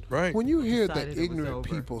 Listen, when you hear the ignorant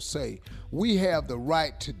people say, we have the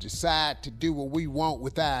right to decide to do what we want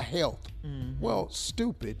with our health. Well,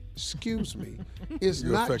 stupid, excuse me. It's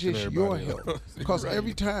You're not just your everybody health. else. Because Right.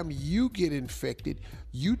 every time you get infected,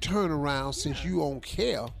 you turn around since you don't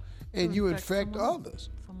care and you infect others.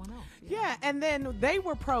 Yeah, and then they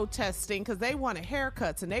were protesting because they wanted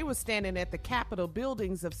haircuts, and they were standing at the Capitol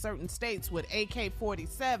buildings of certain states with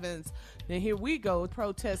AK-47s. And here we go,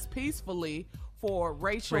 protest peacefully for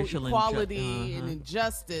racial equality and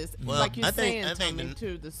injustice. Well, like you're I think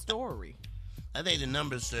to the story. I think the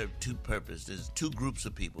numbers serve two purposes. There's two groups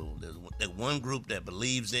of people. There's one group that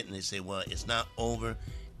believes it, and they say, well, it's not over.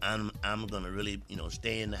 I'm gonna really,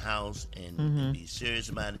 stay in the house and Mm-hmm. be serious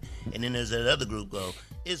about it. And then there's that other group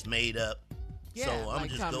it's made up. Yeah, so I'm like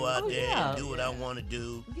just Tommy go out Lee. there yeah. and do what I want to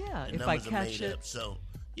do. Yeah, The if I numbers are catch made it. up. So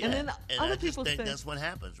yeah, And then other I just people think say- that's what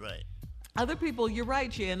happens, right? Other people, you're right,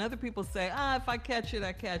 Jay, and other people say, if I catch it,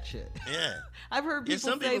 I catch it. Yeah. I've heard people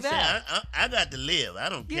some say people that. say I got to live. I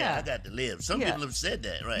don't care. Yeah. I got to live. Some Yeah. people have said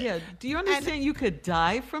that, right? Yeah. Do you understand you could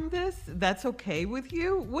die from this? That's okay with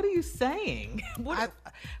you? What are you saying?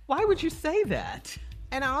 Why would you say that?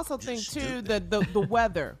 And I also think too that the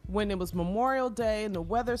weather, when it was Memorial Day and the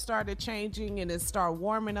weather started changing and it started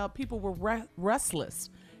warming up, people were restless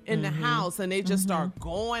in the house and they just start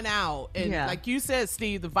going out. And like you said,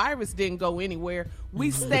 Steve, the virus didn't go anywhere. We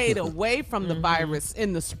stayed away from the virus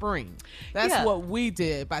in the spring. That's what we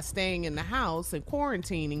did by staying in the house and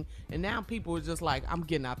quarantining. And now people are just like, I'm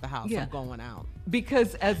getting out the house. I'm going out.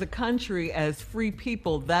 Because as a country, as free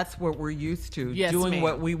people, that's what we're used to. Yes, doing ma'am.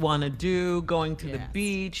 what we want to do, going to the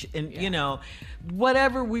beach, and,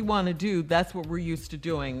 whatever we want to do, that's what we're used to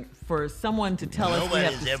doing. For someone to tell us we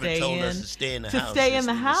have to ever stay told in. us to stay in the to house. stay in since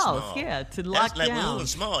the we were house, small. yeah, to That's lock like down. when we were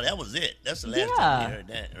small. That was it. That's the last Yeah. time we heard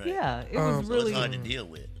that, right? Yeah, it was So really it's hard to deal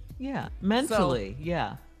with. Yeah, mentally,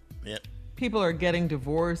 yeah. Yep. People are getting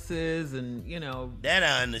divorces and, That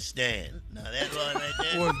I understand. Now that one right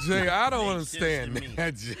there. Well, Jay, I don't makes sense understand to me.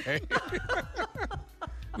 that, Jay.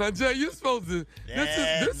 Now, Jay, you're supposed to.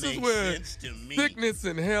 This is makes where sense to me. sickness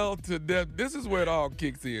and health to death. This is where it all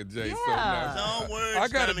kicks in, Jay. So now, It's all words, I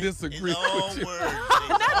gotta Tommy. disagree It's all with you. words.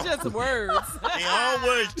 Not just words. They all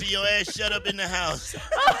words to your ass. Shut up in the house.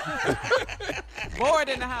 Bored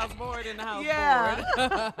in the house, bored in the house,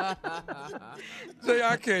 bored. Jay,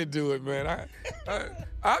 I can't do it, man.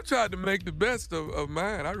 I've tried to make the best of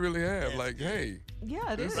mine. I really have. Like, hey.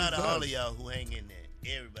 Yeah, it this is. Proud of all us. of y'all who hang in there.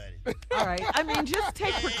 Everybody. All right. I mean, just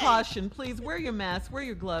take precaution, please. Wear your mask, wear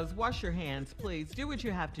your gloves, wash your hands, please. Do what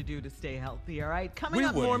you have to do to stay healthy, all right? Coming We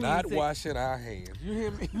up, were more not music. washing our hands. You hear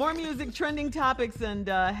me? More music, trending topics, and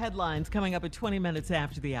headlines coming up at 20 minutes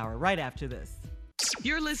after the hour, right after this.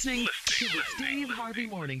 You're listening to the Steve Harvey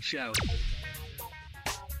Morning Show.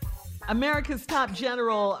 America's top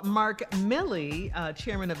general, Mark Milley,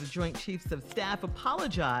 chairman of the Joint Chiefs of Staff,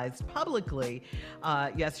 apologized publicly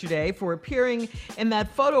yesterday for appearing in that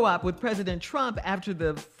photo op with President Trump after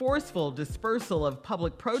the forceful dispersal of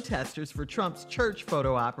public protesters for Trump's church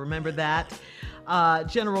photo op. Remember that?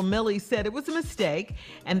 General Milley said it was a mistake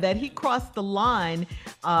and that he crossed the line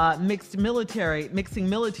mixing military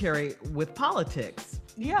with politics.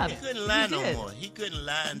 Yeah, He couldn't lie no did. more. He couldn't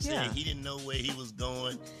lie and say Yeah. he didn't know where he was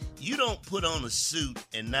going. You don't put on a suit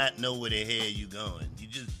and not know where the hell you going. You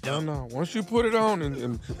just don't. No. Once you put it on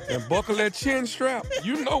and buckle that chin strap,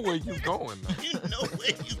 you know where you're going. You know where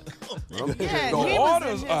you going. Yeah, The he was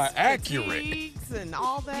orders in his are accurate. fatigues and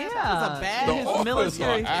all that. Yeah. That was a bad The his orders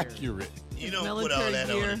military- are accurate. You don't put military all that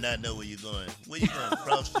gear. on and not know where you're going. Where you going?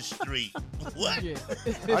 Across the street. What? Yeah.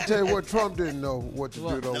 I tell you what, Trump didn't know what to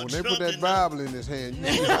do though. No, When they Trump put that didn't know. Bible in his hand, you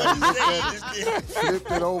see how he looked at it,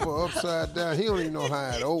 flipped it over upside down. He don't even know how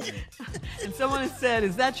it opened. And someone has said,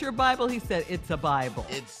 "Is that your Bible?" He said, "It's a Bible."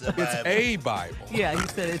 It's a It's Bible. a Bible. Yeah, he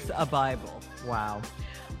said it's a Bible. Wow.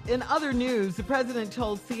 In other news, the president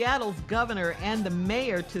told Seattle's governor and the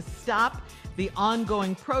mayor to stop the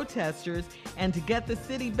ongoing protesters and to get the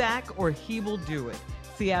city back or he will do it.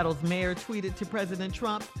 Seattle's mayor tweeted to President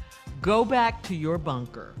Trump, "Go back to your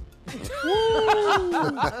bunker."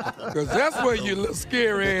 Because that's where your little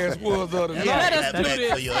scary ass was the other That's night. Let what us happened do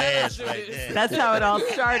this. for your Let us ass do right this. there. That's how it all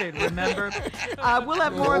started, remember? We'll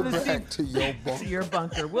have more of Go the back Steve to your bunker. to your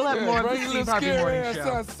bunker. We'll have more of Bring the your Steve little Harvey scary Morning ass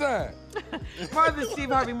Show. outside. More of the Steve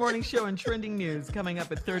Harvey Morning Show and trending news coming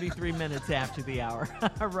up at 33 minutes after the hour,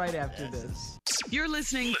 right after this. You're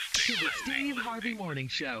listening to the Steve Harvey Morning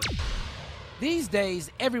Show. These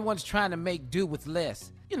days, everyone's trying to make do with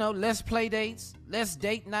less. You know, less play dates, less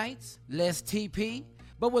date nights, less TP.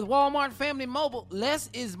 But with Walmart Family Mobile, less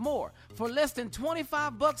is more. For less than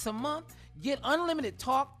 $25 a month, get unlimited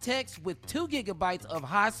talk, text with 2 gigabytes of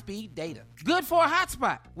high-speed data. Good for a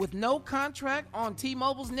hotspot with no contract on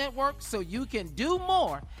T-Mobile's network, so you can do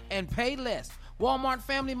more and pay less. Walmart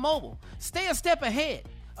Family Mobile. Stay a step ahead.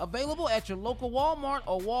 Available at your local Walmart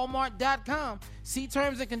or walmart.com. See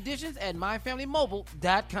terms and conditions at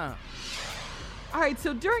myfamilymobile.com. All right,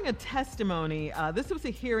 so during a testimony, this was a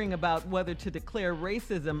hearing about whether to declare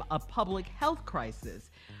racism a public health crisis.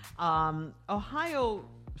 Ohio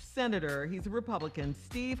Senator, he's a Republican,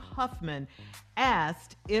 Steve Huffman,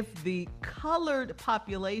 asked if the colored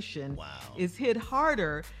population is hit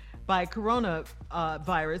harder by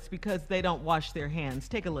coronavirus because they don't wash their hands.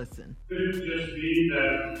 Take a listen. Could it just be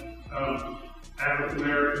that African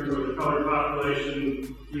Americans or the colored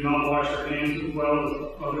population do not wash their hands as well as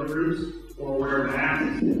other groups, or wear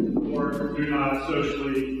masks, or do not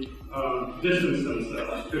socially distance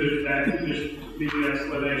themselves. Could that just be the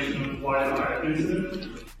explanation of why the high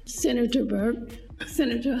incidence? Senator Burke,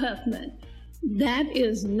 Senator Huffman, that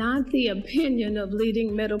is not the opinion of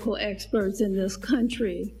leading medical experts in this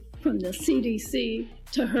country, from the CDC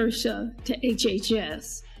to HRSA to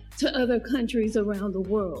HHS to other countries around the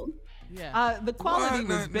world. Yeah. The quality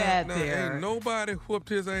was bad there. Ain't nobody whooped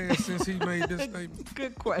his ass since he made this statement.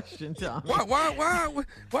 Good question, Tom. Why?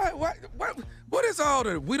 What is all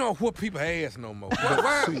that? We don't whoop people's ass no more.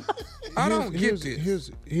 Why? I don't get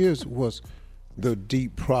this. Here's what's the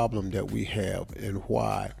deep problem that we have, and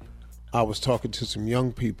why. I was talking to some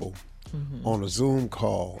young people on a Zoom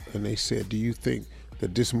call, and they said, "Do you think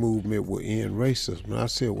that this movement will end racism?" And I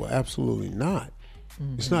said, "Well, absolutely not.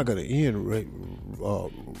 It's not going to end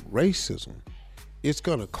racism. It's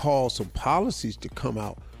going to cause some policies to come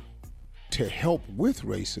out to help with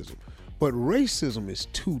racism. But racism is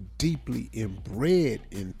too deeply inbred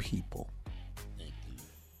in people.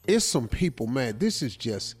 It's some people, man, this is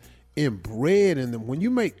just inbred in them. When you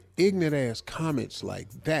make ignorant ass comments like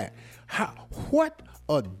that, what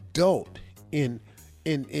adult in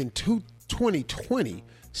 2020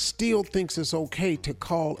 still thinks it's okay to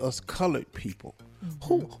call us colored people?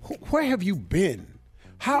 Where have you been?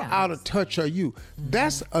 How out of touch are you?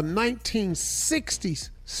 That's a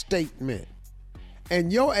 1960s statement.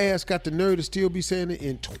 And your ass got the nerve to still be saying it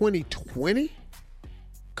in 2020?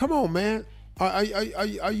 Come on, man. Are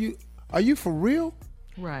you for real?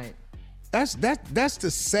 Right. That's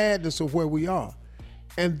the sadness of where we are.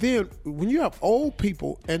 And then when you have old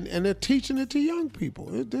people and they're teaching it to young people,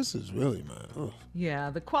 this is really, man. Ugh. Yeah,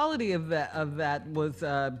 the quality of that was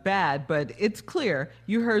bad, but it's clear.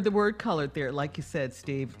 You heard the word colored there, like you said,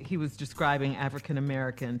 Steve. He was describing African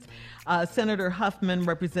Americans. Senator Huffman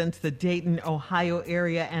represents the Dayton, Ohio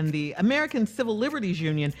area, and the American Civil Liberties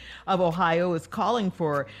Union of Ohio is calling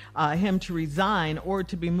for him to resign or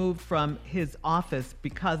to be moved from his office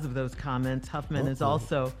because of those comments. Huffman is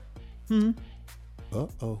also...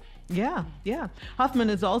 Yeah. Huffman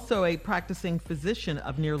is also a practicing physician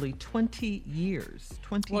of nearly 20 years.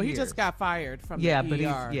 Well, he just got fired from the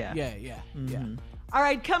ER. Yeah. All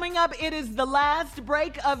right, coming up, it is the last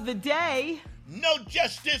break of the day. No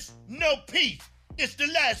justice, no peace. It's the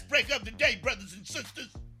last break of the day, brothers and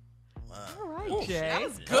sisters. All right, Jay. That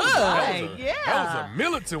was good. That was a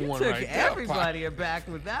militant one right there. Took everybody aback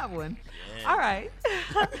with that one. All right.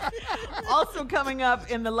 Also coming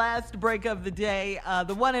up in the last break of the day,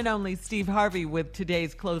 the one and only Steve Harvey with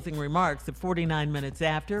today's closing remarks at 49 minutes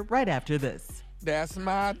after, right after this. That's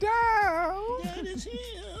my dog. That is him.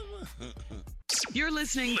 You're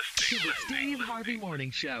listening to the Steve Harvey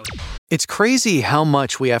Morning Show. It's crazy how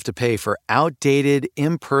much we have to pay for outdated,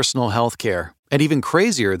 impersonal healthcare. And even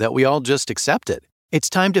crazier that we all just accept it. It's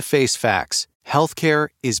time to face facts. Healthcare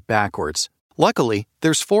is backwards. Luckily,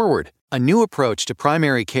 there's Forward, a new approach to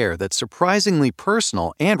primary care that's surprisingly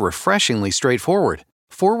personal and refreshingly straightforward.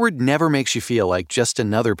 Forward never makes you feel like just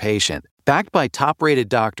another patient. Backed by top-rated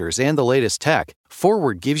doctors and the latest tech,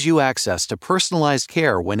 Forward gives you access to personalized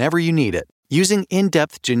care whenever you need it. Using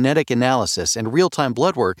in-depth genetic analysis and real-time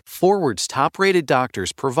blood work, Forward's top-rated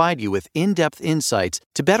doctors provide you with in-depth insights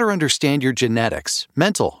to better understand your genetics,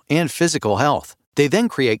 mental, and physical health. They then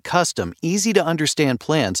create custom, easy-to-understand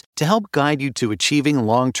plans to help guide you to achieving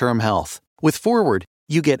long-term health. With Forward,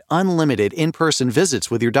 you get unlimited in-person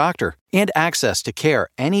visits with your doctor and access to care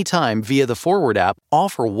anytime via the Forward app, all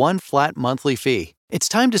for one flat monthly fee. It's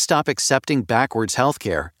time to stop accepting backwards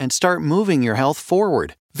healthcare and start moving your health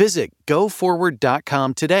forward. Visit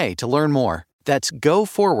GoForward.com today to learn more. That's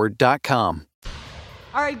GoForward.com.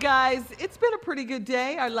 All right, guys, it's been a pretty good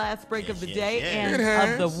day. Our last break of the day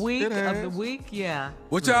and of the week. Yeah.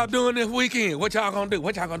 What y'all doing this weekend? What y'all gonna do?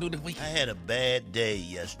 What y'all gonna do this weekend? I had a bad day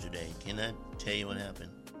yesterday. Can I tell you what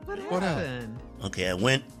happened? What happened? Okay, I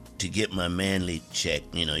went to get my manly check.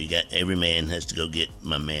 You know, every man has to go get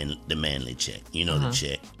the manly check. You know the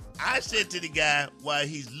check. I said to the guy while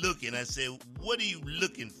he's looking, I said, "What are you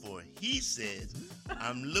looking for?" He says,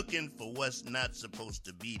 "I'm looking for what's not supposed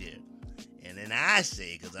to be there." And then I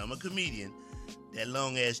say, because I'm a comedian, that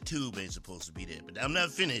long-ass tube ain't supposed to be there. But I'm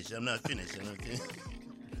not finished. So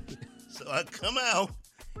I come out,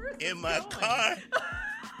 and my car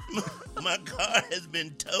has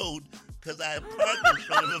been towed because I parked in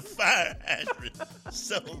front of a fire hydrant.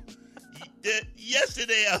 So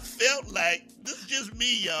yesterday I felt like, this is just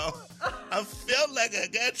me, y'all, I felt like I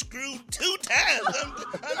got screwed 2 times.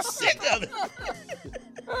 I'm sick of it.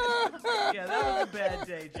 Yeah, that was a bad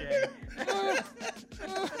day, Jay.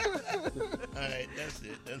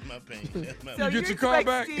 opinion. So You get your car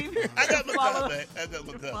back? Steve I got my car follow- back. I got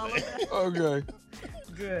my car back. Okay.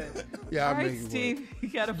 Good. Yeah, All I right, make it Steve, work. you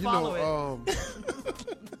got to You follow know,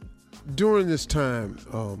 it. During this time,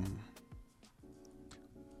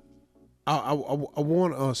 I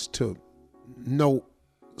want us to know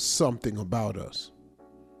something about us.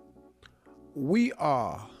 We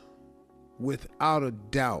are, without a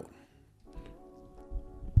doubt,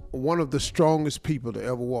 one of the strongest people to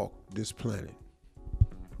ever walk this planet.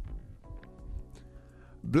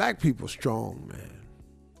 Black people strong, man.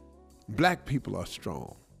 Black people are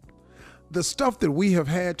strong. The stuff that we have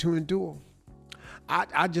had to endure,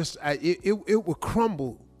 it would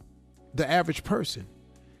crumble the average person.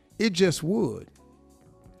 It just would.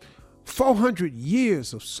 400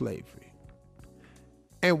 years of slavery,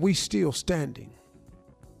 and we still standing.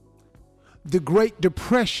 The Great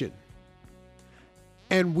Depression,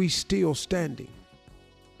 and we still standing.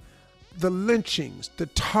 The lynchings, the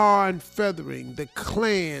tar and feathering, the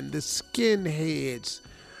Klan, the skinheads,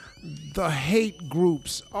 the hate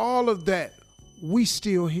groups, all of that, we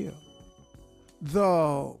still here.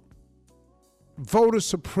 The voter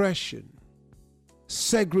suppression,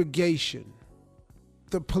 segregation,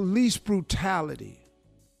 the police brutality,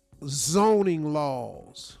 zoning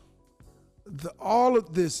laws, all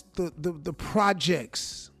of this, the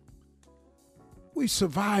projects. We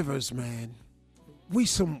survivors, man.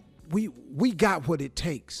 We got what it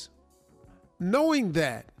takes. Knowing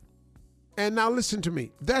that, and now listen to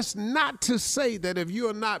me, that's not to say that if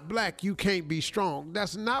you're not black, you can't be strong.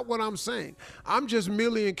 That's not what I'm saying. I'm just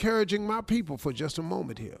merely encouraging my people for just a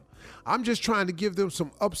moment here. I'm just trying to give them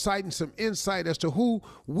some upside and some insight as to who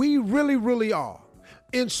we really, really are.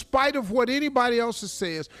 In spite of what anybody else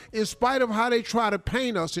says, in spite of how they try to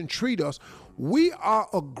paint us and treat us, we are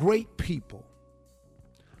a great people.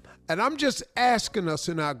 And I'm just asking us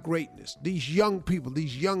in our greatness, these young people,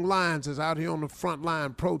 these young lions that's out here on the front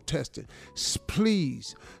line protesting,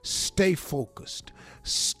 please stay focused,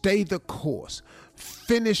 stay the course,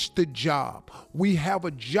 finish the job. We have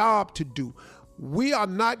a job to do. We are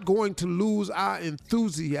not going to lose our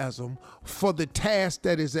enthusiasm for the task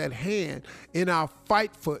that is at hand in our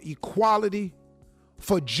fight for equality,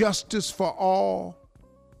 for justice for all,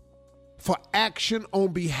 for action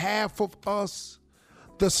on behalf of us,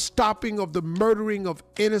 the stopping of the murdering of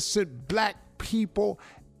innocent black people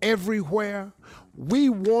everywhere. We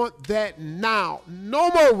want that now. No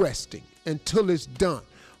more resting until it's done.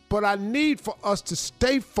 But I need for us to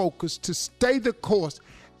stay focused, to stay the course,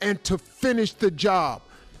 and to finish the job.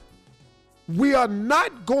 We are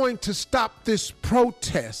not going to stop this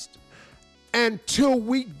protest until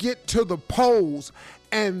we get to the polls,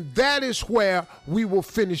 and that is where we will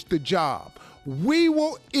finish the job. We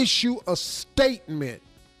will issue a statement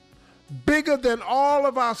bigger than all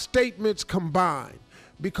of our statements combined,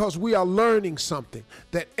 because we are learning something,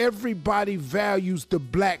 that everybody values the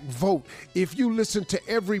black vote. If you listen to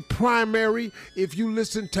every primary, if you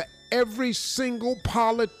listen to every single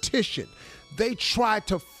politician, they try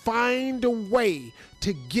to find a way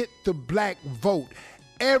to get the black vote.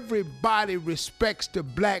 Everybody respects the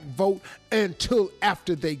black vote until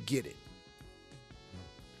after they get it.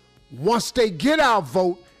 Once they get our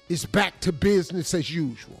vote, it's back to business as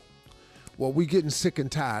usual. Well, we're getting sick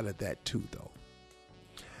and tired of that too, though.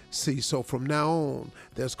 See, so from now on,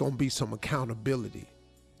 there's going to be some accountability.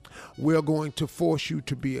 We're going to force you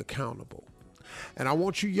to be accountable. And I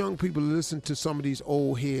want you young people to listen to some of these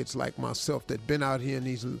old heads like myself that been out here in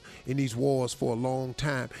these wars for a long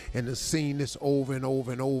time and have seen this over and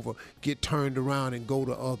over and over get turned around and go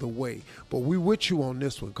the other way. But we with you on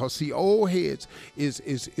this one, because see, old heads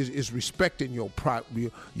is respecting your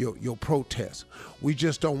protest. We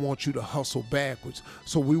just don't want you to hustle backwards.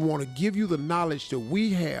 So we want to give you the knowledge that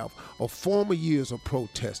we have of former years of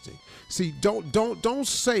protesting. See, don't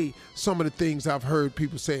say some of the things I've heard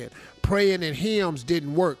people saying. Praying and hymns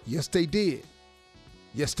didn't work. Yes, they did.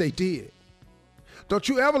 Yes, they did. Don't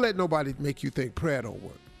you ever let nobody make you think prayer don't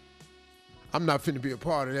work. I'm not finna be a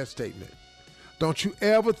part of that statement. Don't you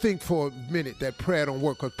ever think for a minute that prayer don't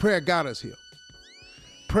work, because prayer got us here.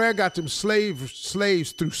 Prayer got them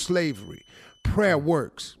slaves through slavery. Prayer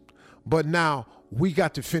works. But now we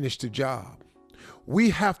got to finish the job.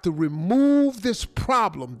 We have to remove this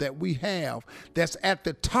problem that we have that's at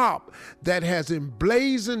the top, that has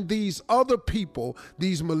emblazoned these other people,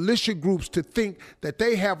 these militia groups, to think that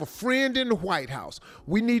they have a friend in the White House.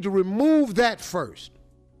 We need to remove that first,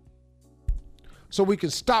 so we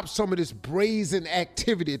can stop some of this brazen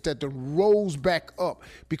activity that rolls back up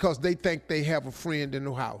because they think they have a friend in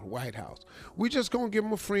the White House. We just gonna give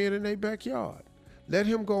them a friend in their backyard. Let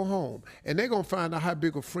him go home. And they're going to find out how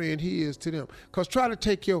big a friend he is to them. Because try to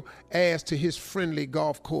take your ass to his friendly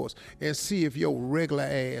golf course and see if your regular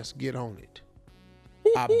ass get on it.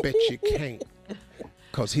 I bet you can't.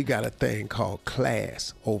 Because he got a thing called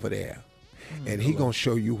class over there. And he going to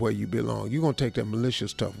show you where you belong. You're going to take that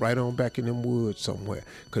malicious stuff right on back in them woods somewhere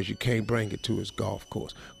because you can't bring it to his golf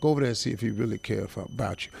course. Go over there and see if he really cares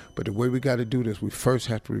about you. But the way we got to do this, we first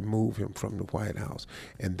have to remove him from the White House.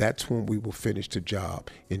 And that's when we will finish the job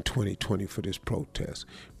in 2020 for this protest.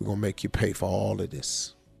 We're going to make you pay for all of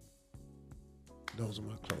this. Those are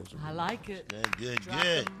my closing. I like it. Good.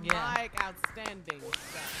 Yeah. Like outstanding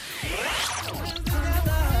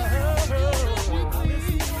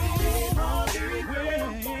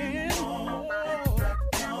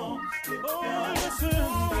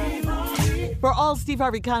For all Steve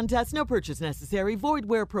Harvey contests, no purchase necessary, void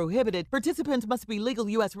where prohibited. Participants must be legal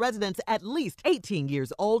U.S. residents at least 18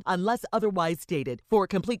 years old unless otherwise stated. For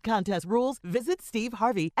complete contest rules, visit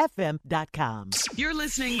SteveHarveyFM.com. You're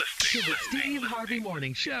listening to the Steve Harvey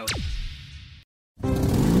Morning Show.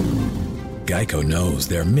 Geico knows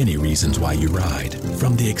there are many reasons why you ride.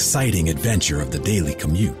 From the exciting adventure of the daily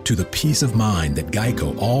commute to the peace of mind that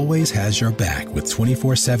Geico always has your back with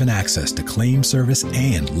 24/7 access to claim service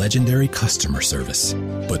and legendary customer service.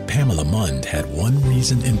 But Pamela Mund had one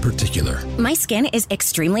reason in particular. My skin is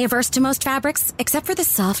extremely averse to most fabrics, except for the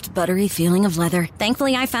soft, buttery feeling of leather.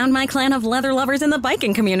 Thankfully, I found my clan of leather lovers in the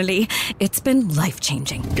biking community. It's been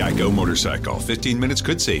life-changing. Geico Motorcycle. 15 minutes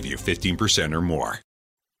could save you 15% or more.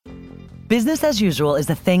 Business as usual is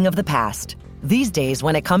a thing of the past. These days,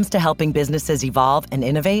 when it comes to helping businesses evolve and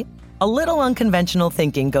innovate, a little unconventional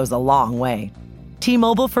thinking goes a long way.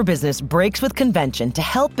 T-Mobile for Business breaks with convention to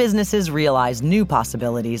help businesses realize new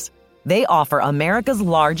possibilities. They offer America's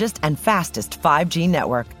largest and fastest 5G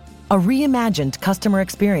network, a reimagined customer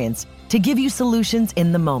experience to give you solutions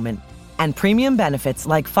in the moment, and premium benefits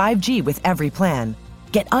like 5G with every plan.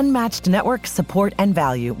 Get unmatched network support and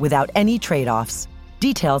value without any trade-offs.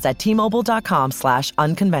 Details at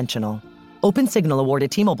T-Mobile.com/unconventional. Open Signal awarded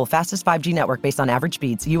T-Mobile fastest 5G network based on average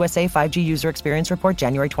speeds. USA 5G user experience report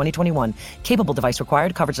January 2021. Capable device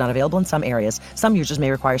required. Coverage not available in some areas. Some users may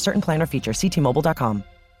require certain plan or features. See T-Mobile.com.